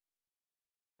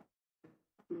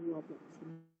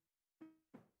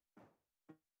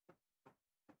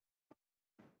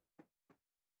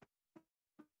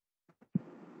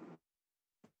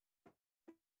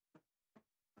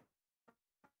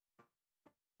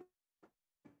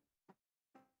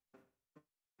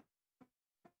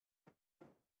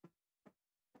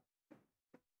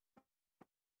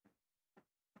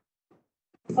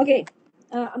 Okay,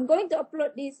 I'm going to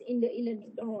upload this in the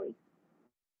e-learning, don't worry.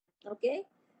 Okay,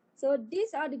 so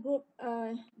these are the group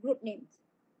names.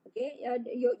 Okay,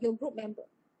 your group member.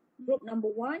 Group number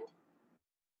 1.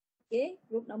 Okay,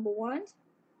 group number 1.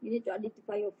 You need to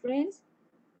identify your friends.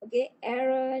 Okay,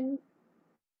 Aaron,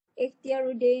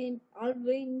 Ikhtiaruddin,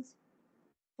 Alvin,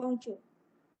 Hongchu.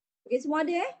 Okay, semua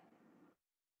ada eh?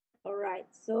 Alright,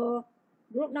 so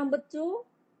group number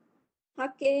 2,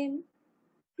 Hakim,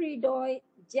 Pridoy,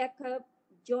 Jacob,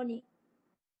 Johnny.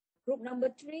 Group number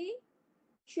 3,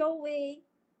 Showway,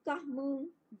 Kahmung,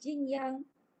 Jinyang,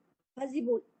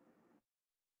 Hazibul.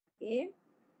 Okay,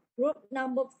 group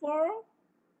number 4,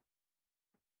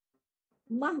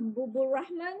 Mahbubur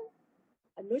Rahman,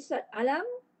 Nusrat Alam,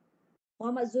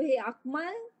 Muhammad Zuhair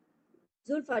Akmal,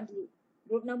 Zulfadli.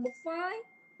 Group number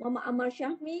 5, Muhammad Amar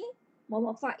Syahmi,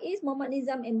 Muhammad Faiz, Muhammad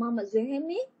Nizam and Muhammad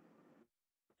Zuhaimi.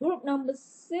 Group number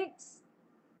 6,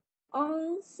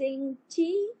 Ong Sing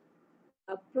Chi,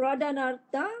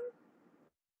 Pradhanartha,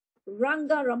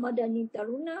 Ranga Ramadhani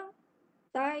Taruna,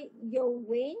 Tai Yo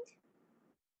Wayne.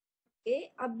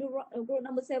 Okay, group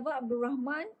number 7, Abdul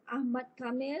Rahman, Ahmad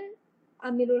Kamil,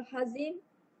 Amirul Hazim,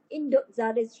 Induk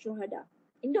Zaris Syuhada.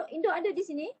 Induk ada di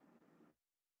sini?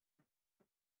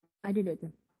 Ada, Doktor.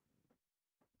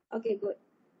 Okay, good.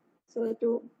 So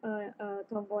itu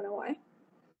kawan-kawan awak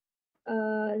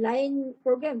lain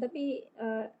program tapi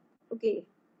okay.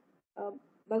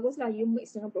 Baguslah you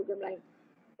mix dengan program lain.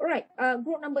 Alright,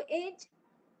 group number 8,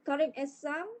 Karim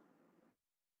Essam,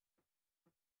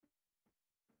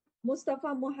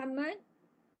 Mustafa Muhammad,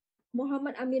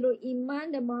 Muhammad Amirul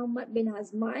Iman dan Muhammad bin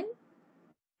Hazman.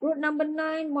 Group number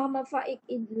 9, Muhammad Faik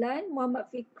Idlan, Muhammad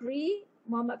Fikri,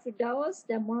 Muhammad Firdaus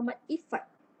dan Muhammad Ifat.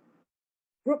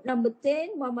 Group number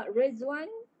 10, Muhammad Rezwan,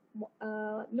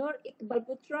 Nur Iqbal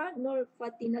Putra, Nur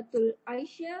Fatinatul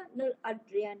Aisyah, Nur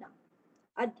Adriana,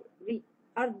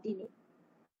 Ardini.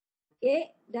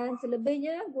 Okay, dan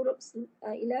selebihnya group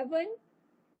 11,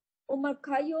 Umar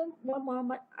Qayyum,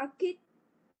 Muhammad Akid,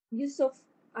 Yusuf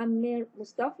Amir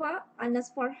Mustafa, Anas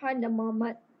Farhan dan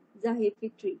Muhammad Zahir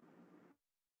Fitri.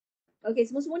 Okay,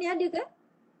 semua ni ada ke?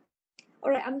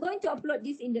 Alright, I'm going to upload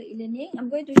this in the e-learning. I'm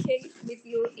going to share it with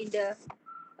you in the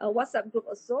WhatsApp group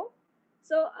also.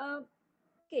 So,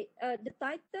 okay, the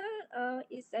title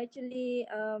is actually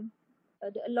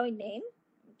the alloy name.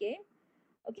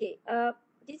 Okay.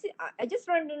 This is I just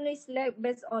randomly select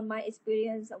based on my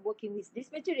experience of working with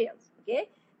these materials. Okay,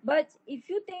 but if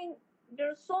you think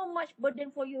there's so much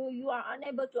burden for you, you are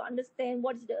unable to understand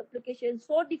what is the application,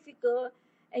 so difficult,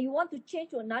 and you want to change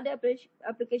to another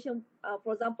application.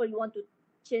 For example, you want to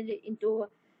change it into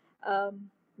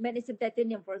magnesium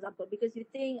titanium, for example, because you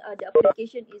think the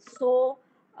application is so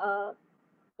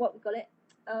what we call it,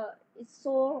 it's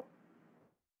so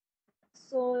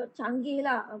canggih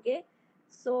lah, okay.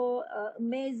 So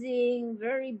amazing,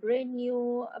 very brand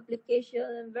new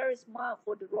application, very smart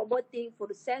for the robotic, for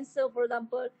the sensor, for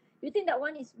example. You think that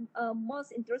one is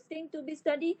most interesting to be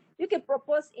studied, you can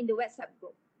propose in the WhatsApp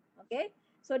group, okay.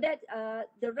 So that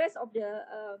the rest of the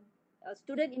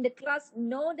student in the class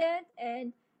know that,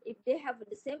 and if they have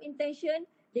the same intention,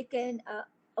 they can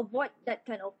avoid that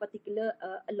kind of particular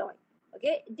alloy.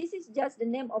 Okay, this is just the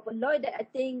name of alloy that I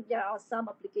think there are some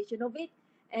application of it.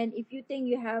 And if you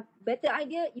think you have better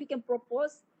idea, you can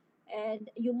propose, and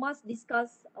you must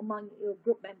discuss among your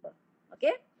group member.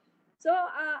 Okay, so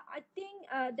I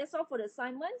think that's all for the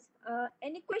assignments.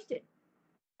 Any question?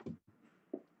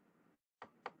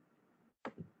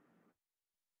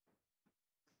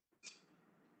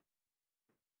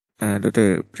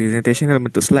 Doktor, presentation dalam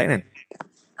bentuk slide kan?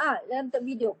 Dalam bentuk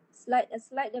video. Slide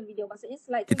dan video. Maksudnya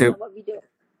slide tu Kita nak buat video.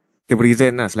 kita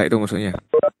present lah slide tu maksudnya.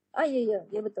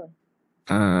 Ya betul.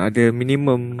 Ada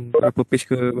minimum berapa page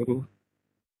ke berapa?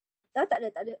 Tak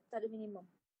ada minimum.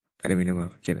 Tak ada minimum.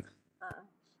 Okay.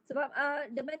 Sebab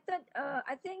the method,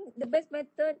 I think the best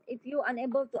method if you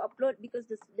unable to upload because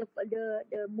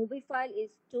the movie file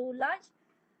is too large,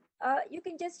 you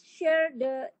can just share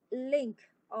the link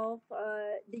of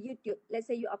the YouTube. Let's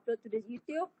say you upload to the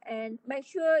YouTube and make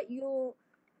sure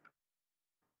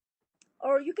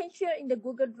or you can share in the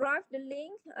Google Drive the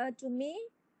link to me,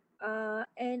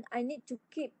 and I need to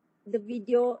keep the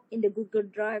video in the Google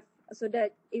Drive so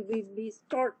that it will be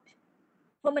stored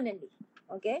permanently.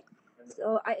 Okay,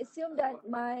 so I assume that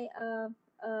my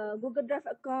Google Drive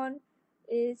account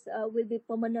will be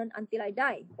permanent until I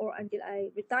die or until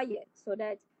I retire. So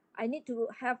that I need to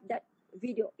have that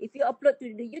video. If you upload to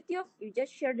the YouTube, you just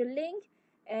share the link,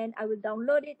 and I will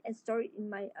download it and store it in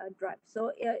my drive.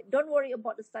 So don't worry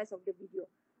about the size of the video.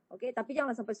 Okay, tapi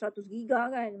jangan sampai 100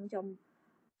 giga kan, macam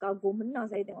kagum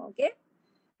benar saya tengok. Okay,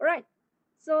 alright.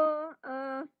 So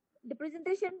the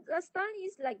presentation style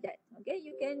is like that. Okay,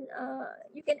 you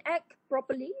can act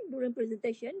properly during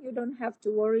presentation. You don't have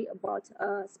to worry about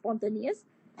spontaneous,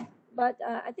 but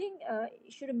I think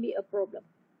it shouldn't be a problem.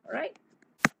 Alright,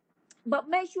 but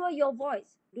make sure your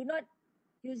voice do not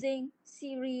using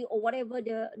Siri or whatever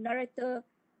the narrator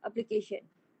application.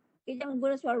 Okay, jangan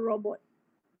guna suara robot.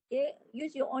 Okay,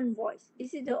 use your own voice.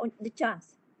 This is the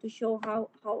chance to show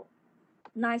how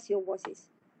nice your voice is.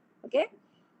 Okay,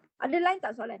 ada lain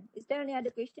tak soalan? Is there any other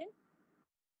question?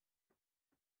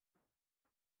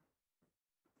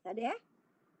 Tak ada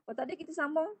Kalau tak ada, kita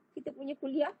sambung kita punya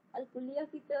kuliah. Kuliah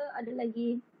kita ada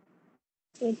lagi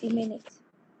 20 minutes.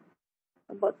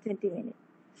 About 20 minutes.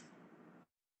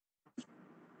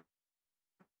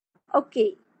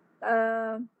 Okay.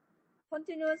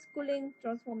 Continuous cooling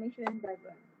transformation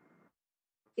diagram.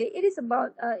 Okay, it is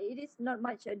not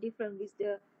much different with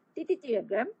the TTT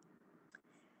diagram.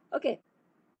 Okay.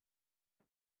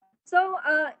 So,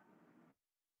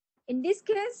 in this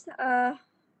case,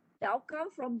 the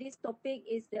outcome from this topic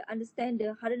is to understand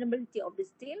the hardenability of the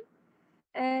steel.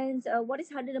 And what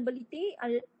is hardenability?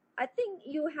 I think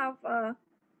you have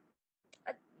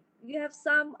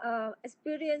some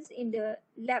experience in the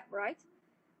lab, right?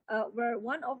 Where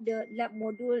one of the lab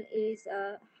module is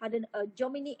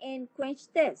Jomini and quench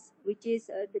test, which is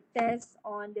the test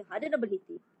on the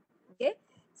hardenability. Okay,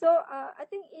 so I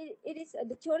think it is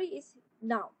the theory is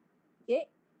now, okay,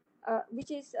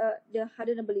 which is the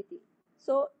hardenability.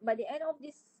 So by the end of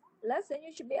this lesson,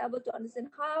 you should be able to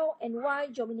understand how and why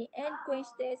Jomini and quench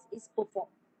test is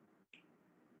performed.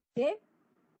 Okay,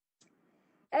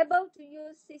 able to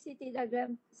use CCT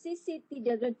diagram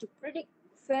to predict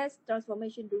phase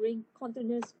transformation during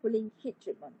continuous cooling heat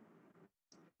treatment.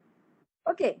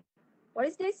 Okay, what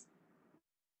is this?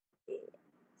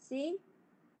 See,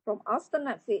 from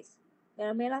austenite phase,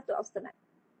 merah to austenite.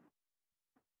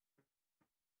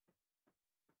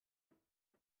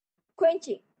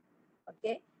 Quenching,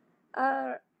 okay.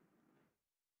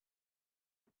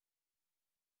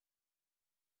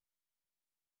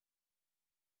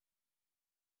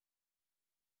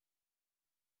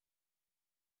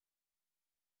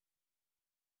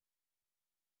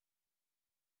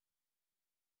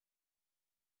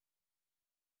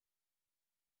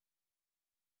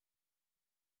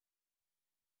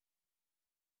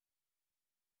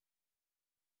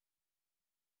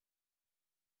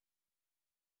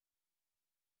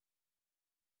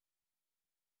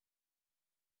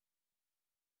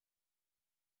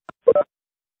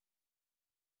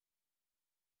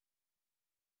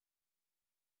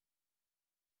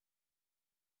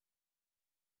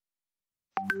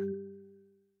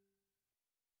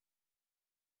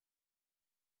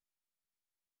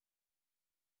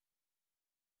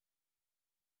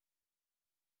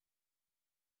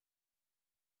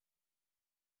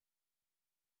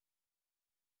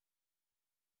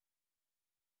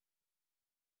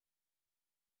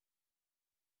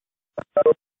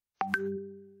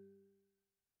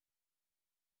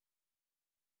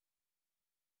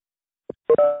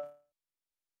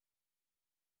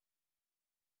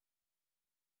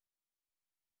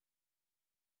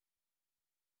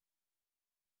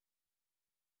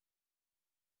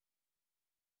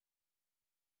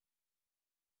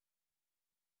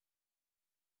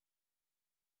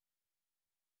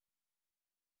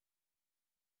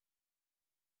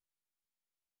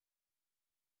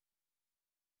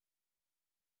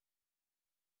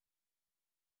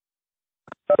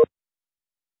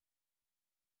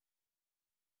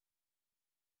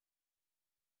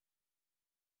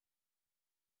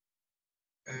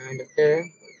 Doctor,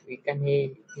 we can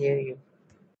hear you.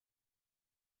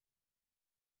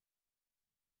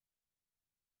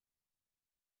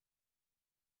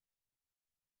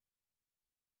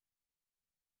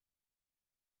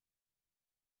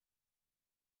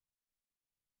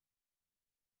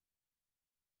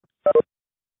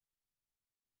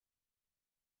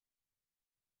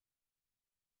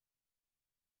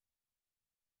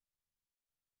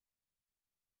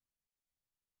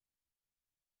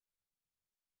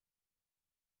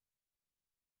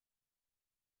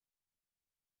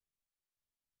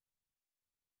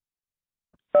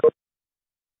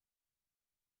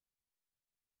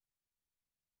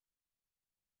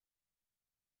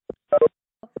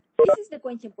 This is the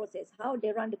quenching process. How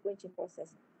they run the quenching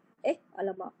process.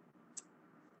 Alamak.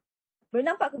 Boleh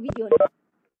nampak ke video ni?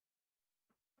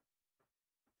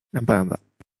 Nampak.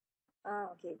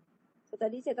 Okay. So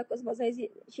tadi saya takut sebab saya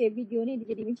share video ni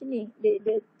dia jadi macam ni.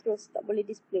 Dia terus tak boleh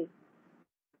display.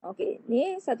 Okay.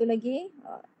 Ni satu lagi.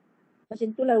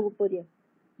 Macam tu lah rupa dia.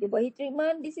 Dia buat heat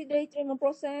treatment. This is the heat treatment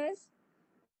process.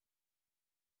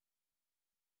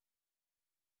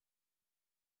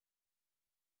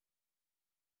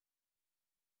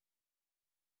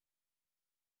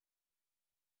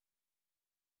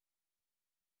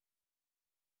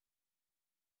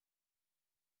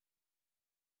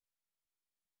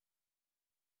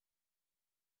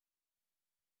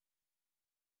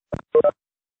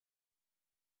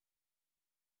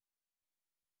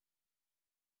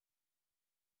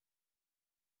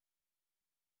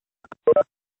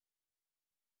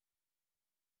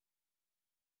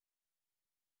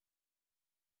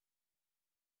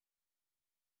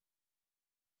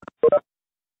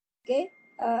 Okay.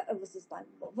 Versus time.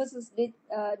 Versus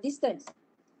distance.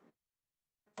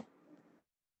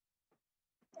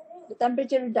 The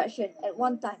temperature reduction at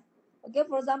one time. Okay.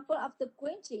 For example, after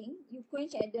quenching, you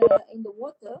quench in the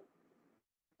water.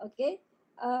 Okay.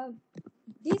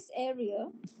 This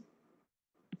area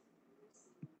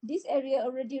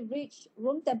already reached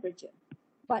room temperature,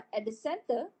 but at the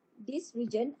center, this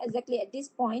region, exactly at this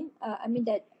point, I mean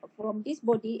that from this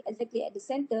body, exactly at the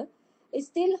center, is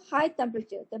still high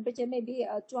temperature. Temperature maybe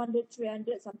 200,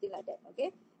 300, something like that.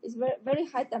 Okay, it's very, very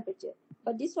high temperature.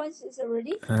 But this one is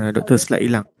already. Doktor, slide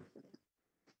hilang.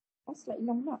 Oh, slide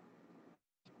hilang pula.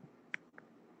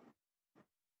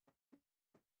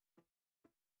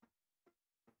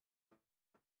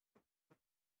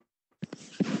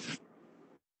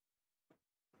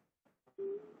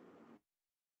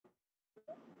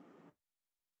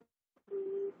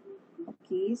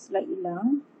 Okay, slide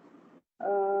hilang.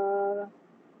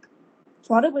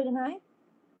 Suara boleh dengar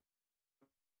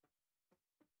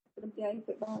Berhenti air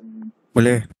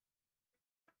Boleh.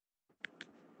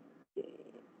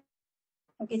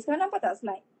 Okay, sekarang nampak tak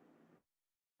slide?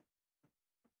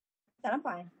 Tak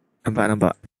nampak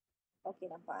Nampak. Okay,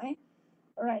 nampak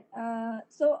Alright.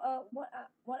 So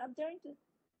what I'm trying to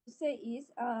say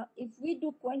is, if we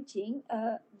do quenching,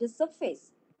 the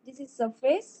surface, this is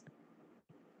surface,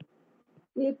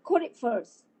 we'll coat it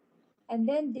first, and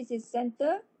then this is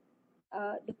center,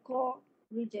 the core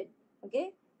region.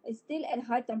 Okay, it's still at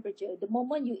high temperature the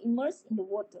moment you immerse in the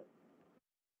water.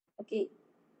 Okay.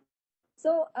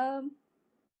 So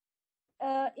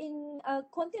in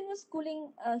continuous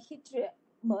cooling heat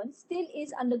treatment still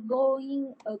is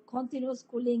undergoing a continuous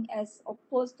cooling as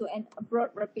opposed to an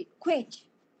abrupt rapid quench.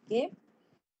 Okay,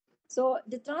 so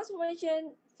the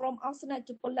transformation from arsenide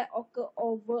to pearlite occur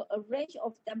over a range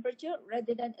of temperature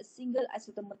rather than a single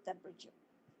isothermal temperature.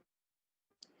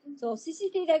 So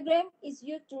CCT diagram is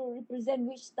used to represent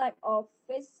which type of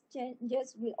phase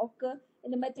changes will occur in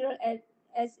the material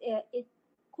as it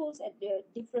cools at the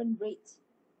different rates.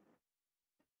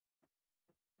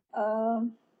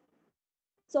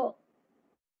 So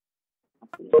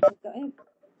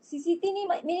CCT ni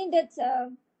meaning that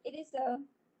it is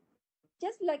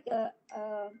just like a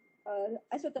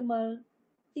isothermal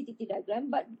TTT diagram,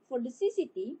 but for the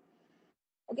CCT,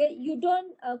 okay, you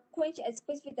don't quench at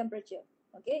specific temperature.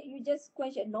 Okay, you just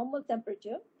quench at normal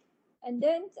temperature, and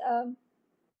then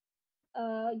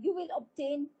you will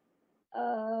obtain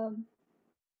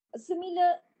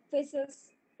similar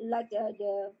phases like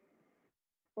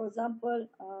for example,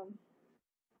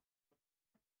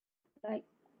 like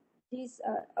this.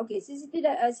 Okay, CCT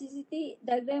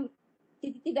diagram,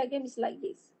 TTT diagram is like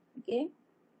this. Okay,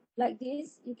 like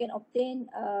this, you can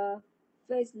obtain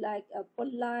phase like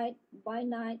pearlite,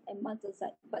 bainite, and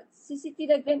martensite. But CCT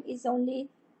diagram is only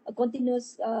a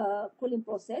continuous cooling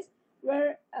process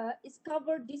where it's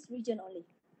covered this region only.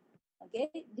 Okay,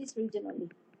 this region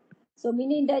only. So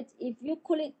meaning that if you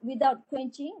cool it without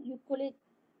quenching, you cool it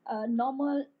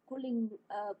normal cooling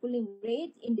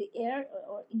rate in the air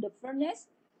or in the furnace,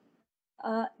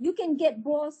 you can get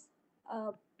both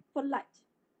polite,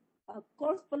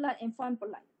 coarse polite and fine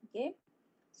polite. Okay,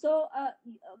 so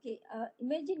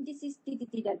imagine this is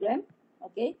TTT diagram.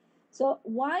 Okay, so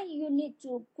why you need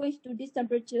to quench to this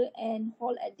temperature and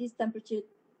hold at this temperature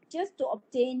just to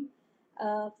obtain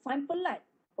fine polite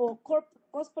or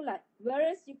coarse polite,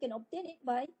 whereas you can obtain it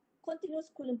by continuous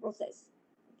cooling process.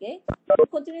 Okay,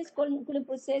 continuous cooling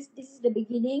process. This is the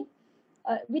beginning.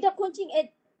 Without quenching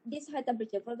at this high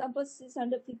temperature, for example,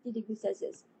 650 degrees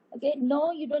Celsius. Okay,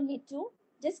 no, you don't need to.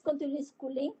 Just continuous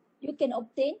cooling, you can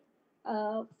obtain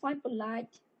fine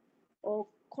polite or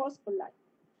coarse polite.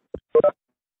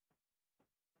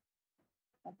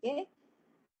 Okay,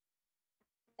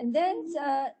 and then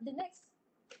the next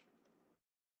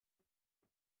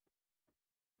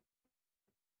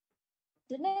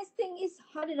thing is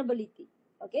hardenability.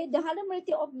 Okay, the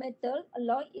hardenability of metal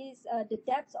alloy is the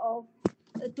depth of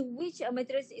to which a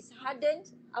material is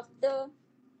hardened after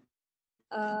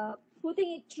uh,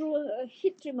 putting it through a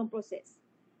heat treatment process.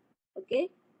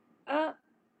 Okay, uh,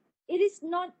 it is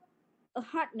not a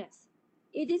hardness.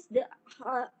 It is the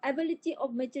ability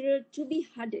of material to be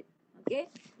hardened. Okay,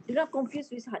 do not confuse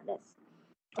with hardness.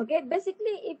 Okay,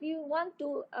 basically, if you want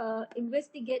to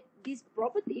investigate this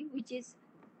property, which is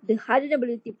the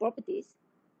hardenability properties,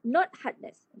 not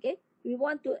hardness. Okay, we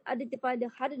want to identify the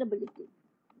hardenability.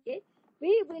 Okay,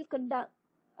 we will conduct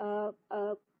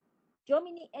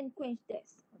Germany and quench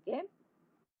test. Okay,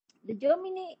 the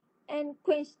Germany and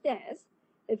quench test,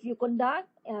 if you conduct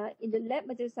in the lab,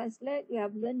 material science lab, you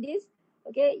have learned this.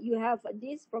 Okay, you have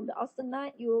this from the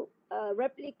austenite, you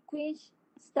replicate quench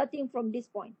starting from this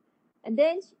point. And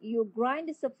then you grind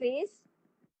the surface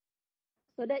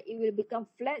so that it will become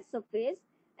flat surface.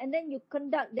 And then you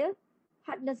conduct the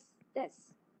hardness test.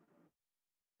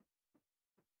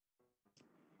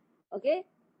 Okay,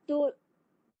 to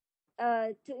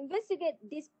investigate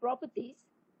these properties,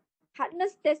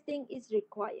 hardness testing is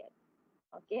required.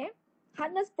 Okay,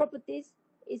 hardness properties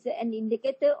is an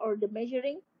indicator or the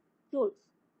measuring tools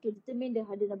to determine the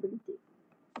hardenability.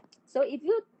 So if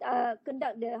you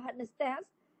conduct the hardness test,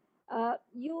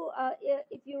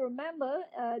 if you remember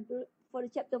for the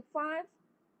chapter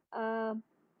 5,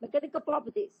 mechanical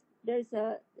properties, there's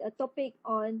a topic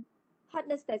on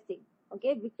hardness testing.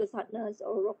 Okay, Victor's hardness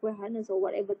or Rockwell hardness or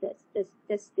whatever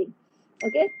testing.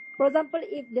 Okay, for example,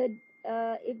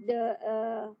 if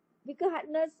the Vickers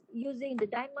hardness using the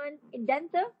diamond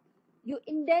indenter, you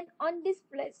indent on this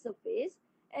flat surface,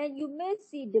 and you may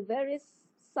see the various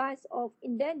size of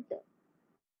indenter.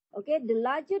 Okay, the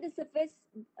larger the surface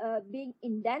being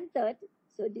indented,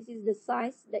 so this is the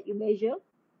size that you measure.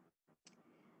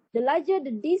 The larger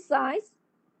the D size,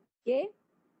 okay,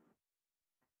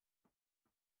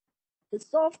 the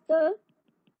softer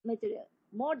material,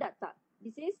 more ductile.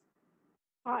 This is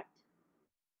hard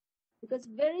because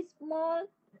very small,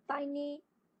 tiny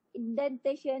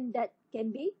indentation that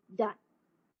can be done.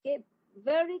 Okay,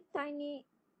 very tiny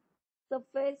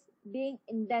surface being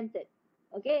indented.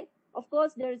 Okay, of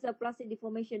course there is a plastic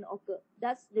deformation occur.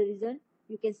 That's the reason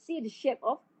you can see the shape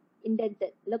of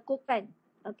indented, lekukan.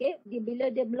 Okay, bila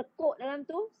dia melekuk dalam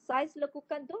tu, size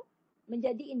lekukan tu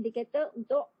menjadi indicator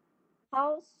untuk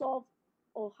how soft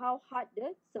or how hard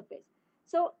the surface.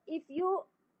 So if you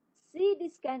see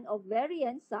this kind of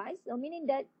variant size, so meaning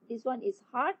that this one is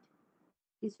hard,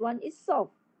 this one is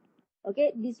soft.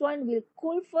 Okay, this one will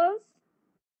cool first,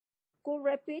 cool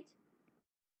rapid.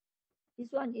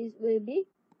 This one will be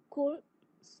cool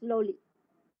slowly.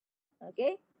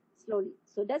 Okay, slowly.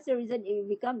 So that's the reason it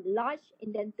will become large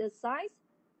indenter size.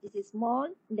 This is small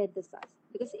indenter size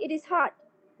because it is hard.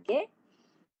 Okay,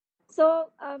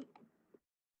 so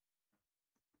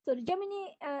so the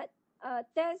Gemini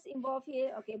test involved here.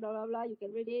 Okay, blah blah blah. You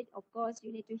can read it. Of course, you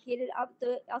need to heat it up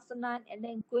to austenite and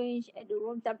then quench at the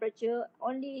room temperature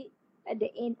only at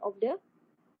the end of the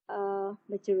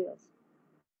materials.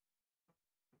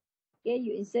 Okay,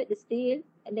 you insert the steel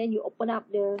and then you open up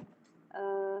the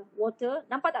water.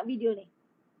 Nampak tak video ni?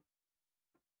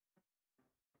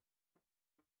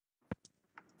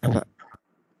 Nampak.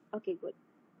 Okay, good.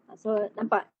 So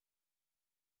nampak.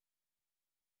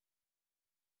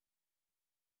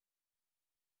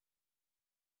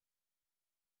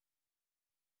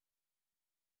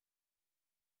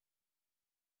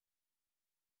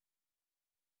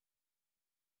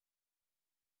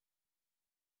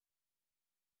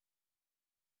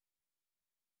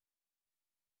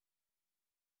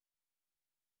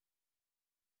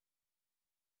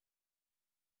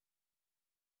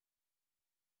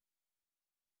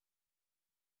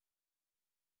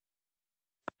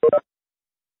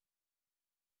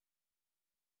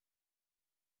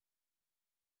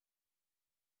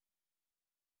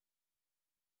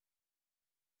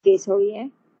 Okay,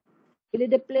 sorry Bila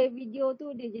dia play video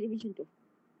tu, dia jadi macam tu.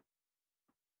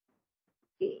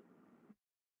 Okay.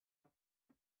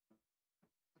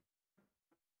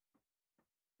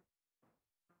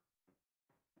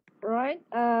 Alright.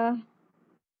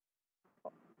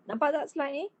 Nampak tak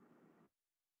slide ni?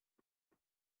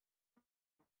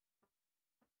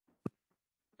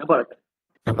 Nampak?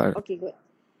 Nampak? Okay, good.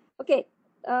 Okay.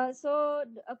 So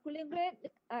a cooling rate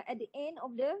at the end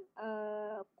of the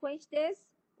quench test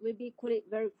will be cooled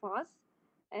very fast,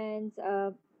 and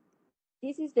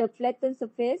this is the flattened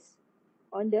surface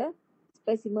on the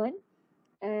specimen.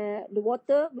 The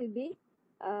water will be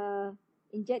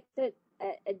injected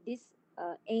at this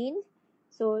end,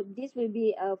 so this will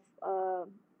be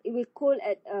it will cool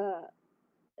at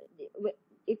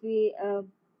if we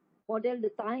model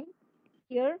the time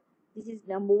here. This is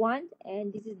number 1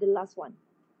 and this is the last one.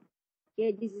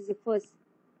 Okay, this is the first.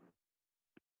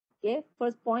 Okay,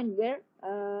 first point where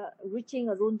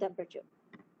reaching a room temperature.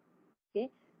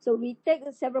 Okay, so we take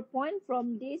several points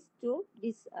from this to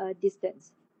this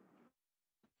distance.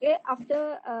 Okay,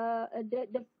 after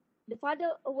the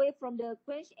farther away from the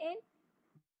quench end,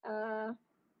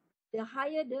 the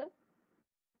higher the.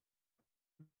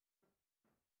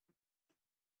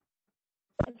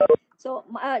 Okay, so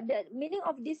the meaning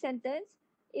of this sentence,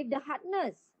 if the high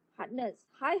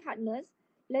hardness,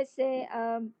 let's say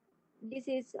this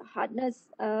is hardness,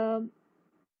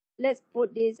 let's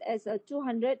put this as a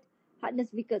 200 hardness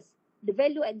Vickers, the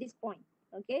value at this point,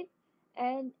 okay?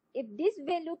 And if this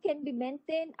value can be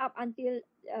maintained up until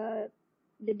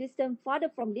the distance farther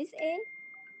from this end,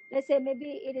 let's say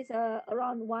maybe it is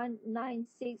around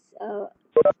 196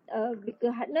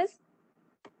 Vickers hardness.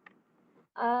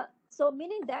 So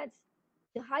meaning that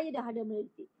the higher the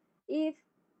hardenability. If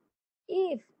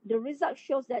the result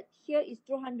shows that here is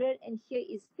 200 and here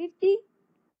is 50,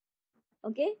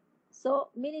 okay, so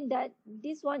meaning that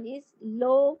this one is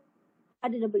low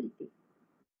hardenability.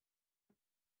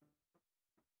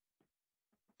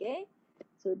 Okay,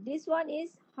 so this one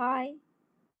is high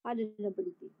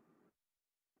hardenability.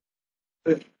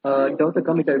 Doktor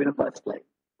kami tak boleh nampak slide.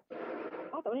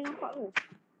 Oh, tak boleh nampak ke?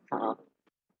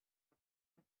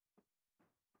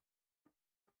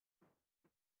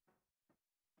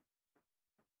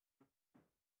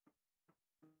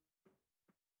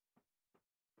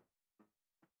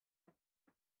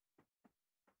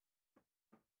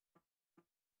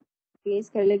 Okay,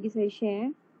 sekali lagi saya share.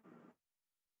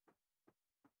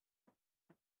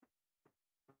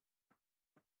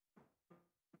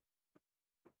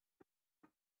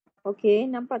 Okay,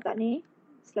 nampak tak ni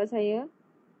slide saya?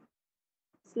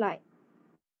 Slide.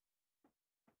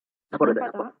 Nampak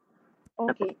tak?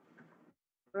 Okay.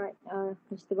 Alright,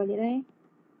 kita balik lah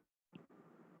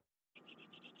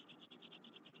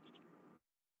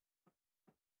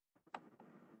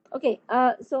Okay,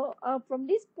 so from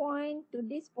this point to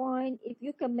this point, if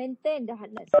you can maintain the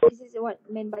hardness, this is what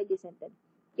meant by this sentence.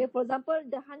 Okay, for example,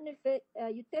 the hardness,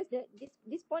 you test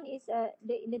this point is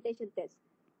the indentation test.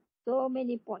 So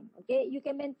many points. Okay, you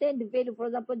can maintain the value. For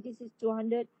example, this is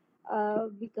 200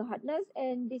 Vickers hardness,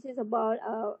 and this is about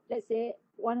let's say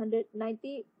 190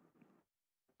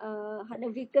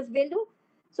 hardness Vickers value.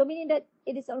 So meaning that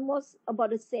it is almost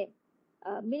about the same.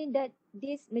 Meaning that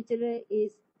this material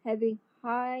is having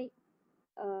high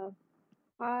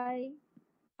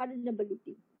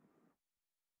hardenability.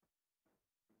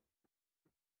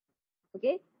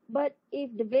 Okay, but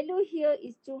if the value here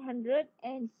is 200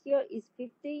 and here is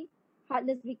 50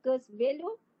 hardness Vickers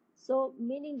value, so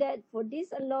meaning that for this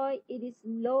alloy it is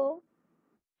low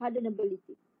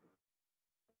hardenability.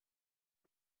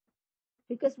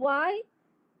 Because why?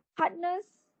 Hardness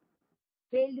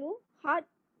value, hard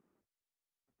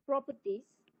properties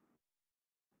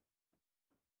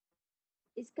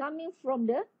is coming from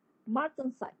the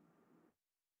martensite.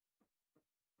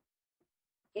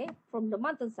 Okay, from the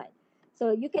martensite.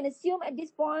 So you can assume at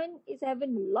this point it's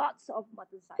having lots of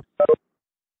martensite.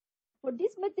 For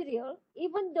this material,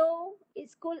 even though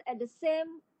it's cooled at the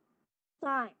same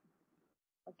time,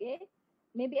 okay,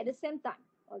 maybe at the same time,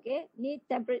 okay, need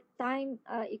temperature time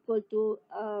equal to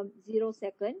 0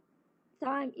 second,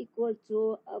 time equal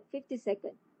to 50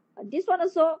 second. This one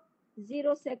also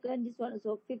 0 second, this one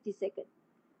also 50 second.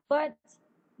 But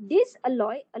this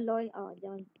alloy,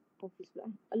 jangan confuse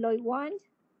pula. Alloy 1,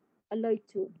 alloy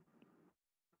 2.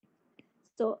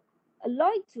 So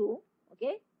alloy 2,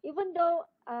 okay, even though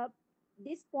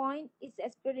this point is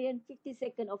experienced 50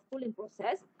 seconds of cooling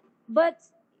process, but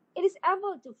it is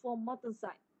able to form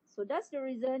martensite. So that's the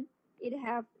reason it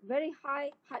have very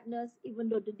high hardness, even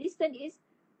though the distance is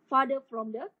farther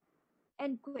from the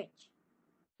end quench.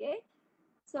 Okay,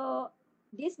 so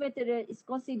this material is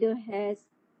considered as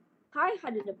high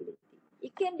hardenability.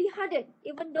 It can be hardened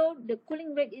even though the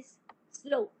cooling rate is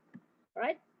slow,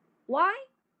 right? Why?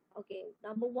 Okay,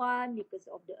 number one, because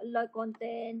of the alloy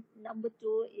content. Number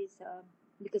two is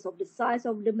because of the size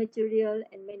of the material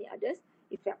and many others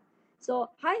effect. So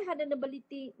high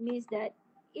hardenability means that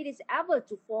it is able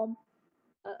to form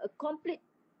a complete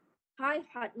high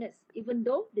hardness, even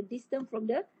though the distance from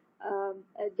the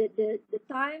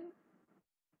time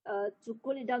to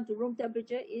cool it down to room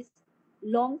temperature is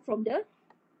long from the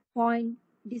point,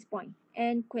 this point,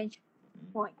 and quench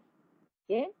point.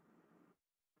 Okay,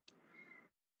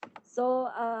 so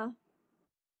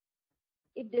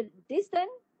if the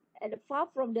distance at the far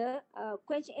from the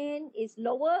quench end is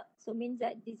lower, so means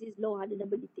that this is low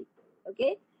hardenability.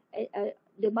 Okay,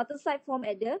 the martensite form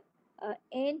at the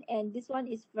end, and this one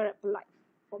is ferrite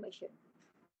formation.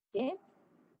 Okay,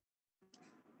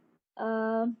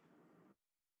 um,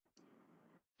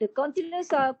 the continuous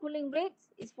cooling rate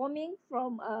is forming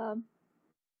from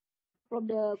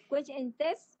the quench end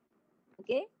test.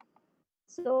 Okay,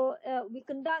 so we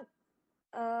conduct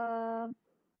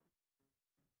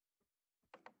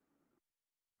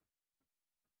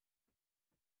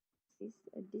is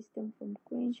a distance from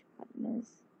quench hardness.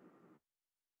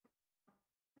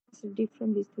 What's the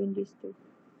difference between these two?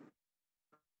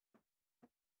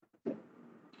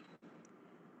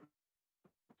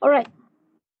 All right.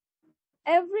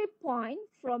 Every point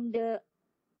from the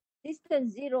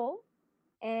distance 0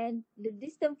 and the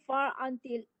distance far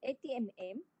until 80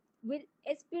 mm will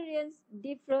experience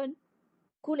different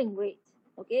cooling rates.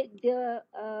 Okay, the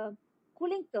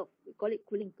cooling curve, we call it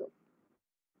cooling curve,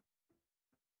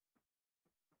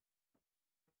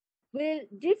 will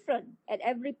different at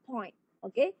every point.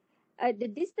 Okay, at the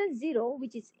distance 0,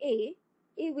 which is A,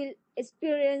 it will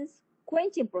experience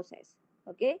quenching process.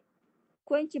 Okay,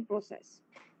 quenching process.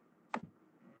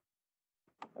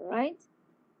 All right.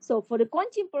 So for the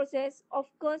quenching process, of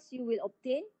course, you will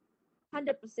obtain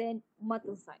 100%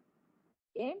 martensite.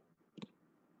 Okay.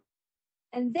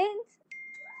 And then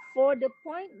for the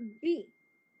point B,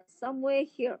 somewhere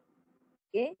here.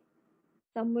 Okay.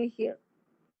 Somewhere here.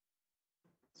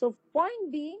 So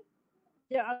point B,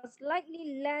 there are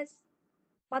slightly less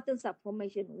martensite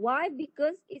formation. Why?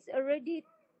 Because it's already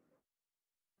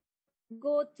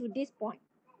go to this point.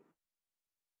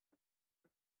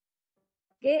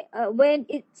 Okay. When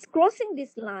it's crossing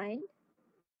this line,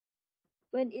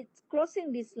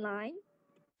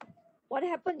 what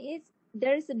happened is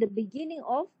there is the beginning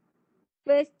of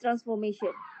phase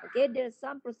transformation. Okay, there's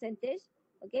some percentage.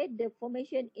 Okay, the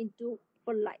formation into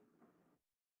pearlite.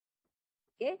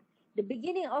 Okay, the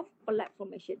beginning of pearlite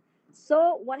formation.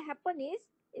 So what happened is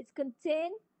it's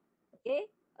contained, okay,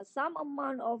 some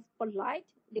amount of pearlite.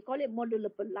 They call it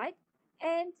modular pearlite.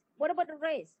 And what about the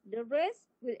rest? The rest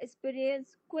will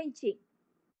experience quenching,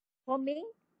 forming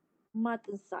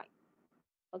martensite.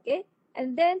 Okay,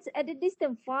 and then at the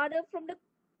distance farther from the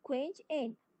quench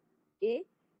end, okay,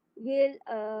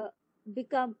 will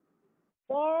become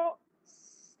more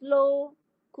slow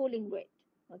cooling rate.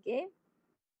 Okay,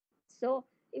 so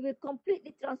it will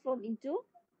completely transform into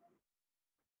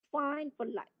fine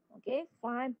pearlite. Okay,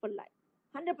 fine pearlite,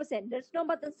 100%. There's no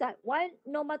martensite. Why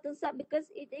no martensite? Because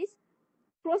it is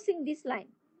crossing this line.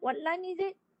 What line is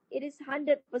it? It is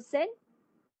 100%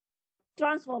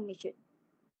 transformation.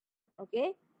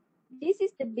 Okay, this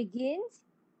is the begins,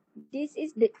 this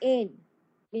is the end,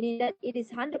 meaning that it is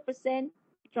 100%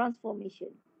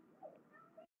 transformation.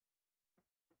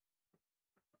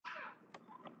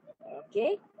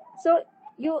 Okay, so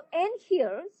you end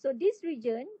here. So this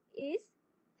region is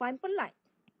fine pearlite.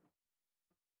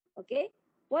 Okay,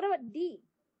 what about D?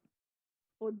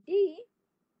 For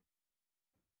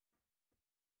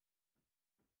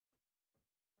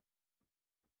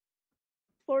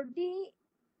D,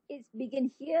 it's begin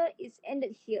here, it's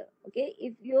ended here. Okay,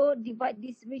 if you divide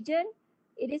this region,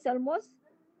 it is almost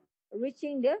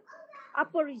reaching the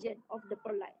upper region of the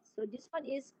pearlite. So this one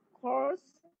is coarse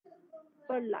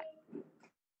pearlite.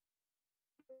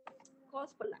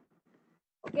 Coarse pearlite.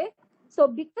 Okay, so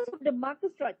because of the marker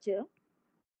structure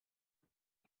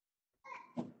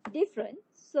different,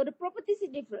 so the properties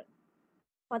is different.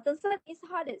 Martensite is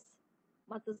hardest.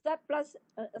 Martensite plus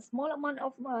a small amount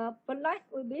of pearlite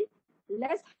will be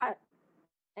less hard,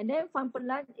 and then fine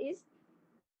pearlite is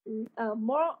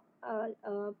more fine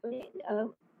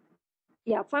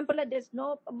pearlite. There's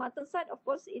no martensite. Of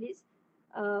course, it is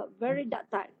very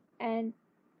ductile, and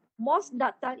most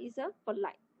ductile is a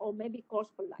pearlite or maybe coarse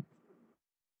pearlite.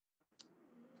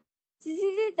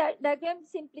 CCC diagram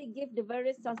simply give the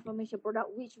various transformation product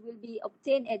which will be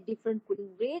obtained at different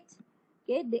cooling rates.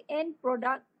 Okay, the end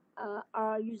product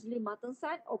are usually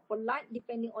martensite or perlite,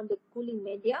 depending on the cooling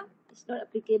media. It's not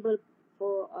applicable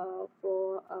for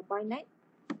bainite.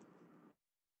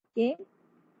 Okay,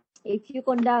 if you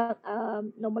conduct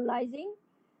normalizing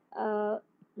or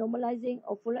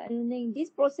full annealing, this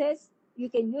process you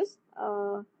can use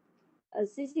a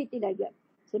CCT diagram.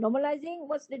 So normalizing,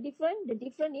 what's the difference? The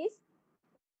difference is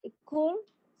it cool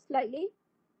slightly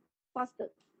faster.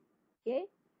 Okay,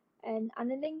 and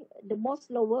annealing the most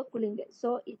slower cooling rate.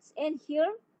 So it's end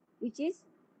here, which is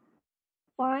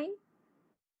fine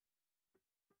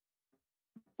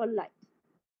perlite.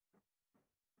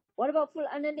 What about full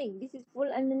annealing? This is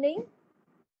full annealing.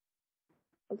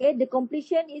 Okay, the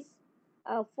completion is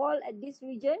fall at this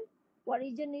region. What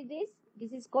region is this?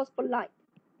 This is called perlite.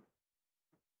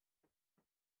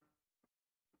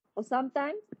 Or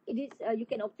sometimes it is you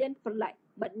can obtain perlite,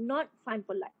 but not fine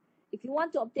perlite. If you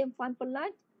want to obtain fine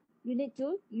perlite, you need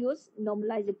to use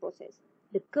normalizing process.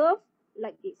 The curve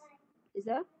like this is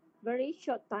a very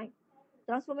short time.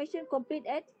 Transformation complete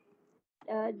at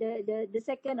the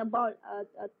second about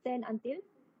 10 until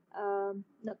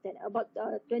not 10, about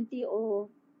 20 or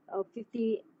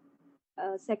 50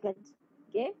 seconds.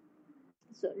 Okay,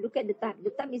 so look at the time.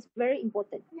 The time is very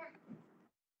important.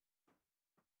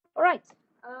 All right.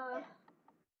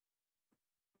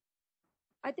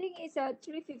 I think it's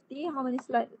 3:50. How many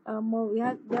slides more we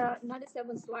have? There are another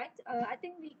 7 slides. I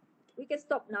think we can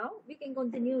stop now. We can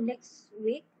continue next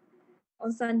week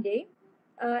on Sunday.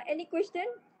 Any question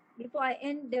before I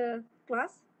end the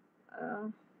class?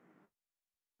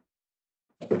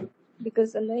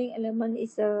 Because a learning element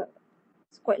is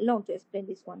it's quite long to explain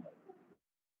this one.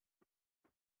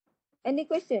 Any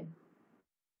question?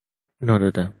 No,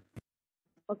 Doktor.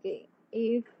 Okay.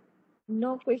 If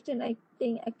no question, I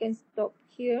think I can stop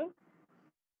here.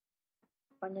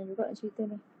 Panjang juga nak cerita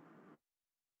ni.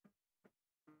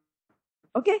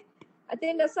 Okay. I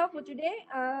think that's all for today.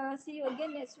 See you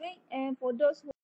again next week. And for those who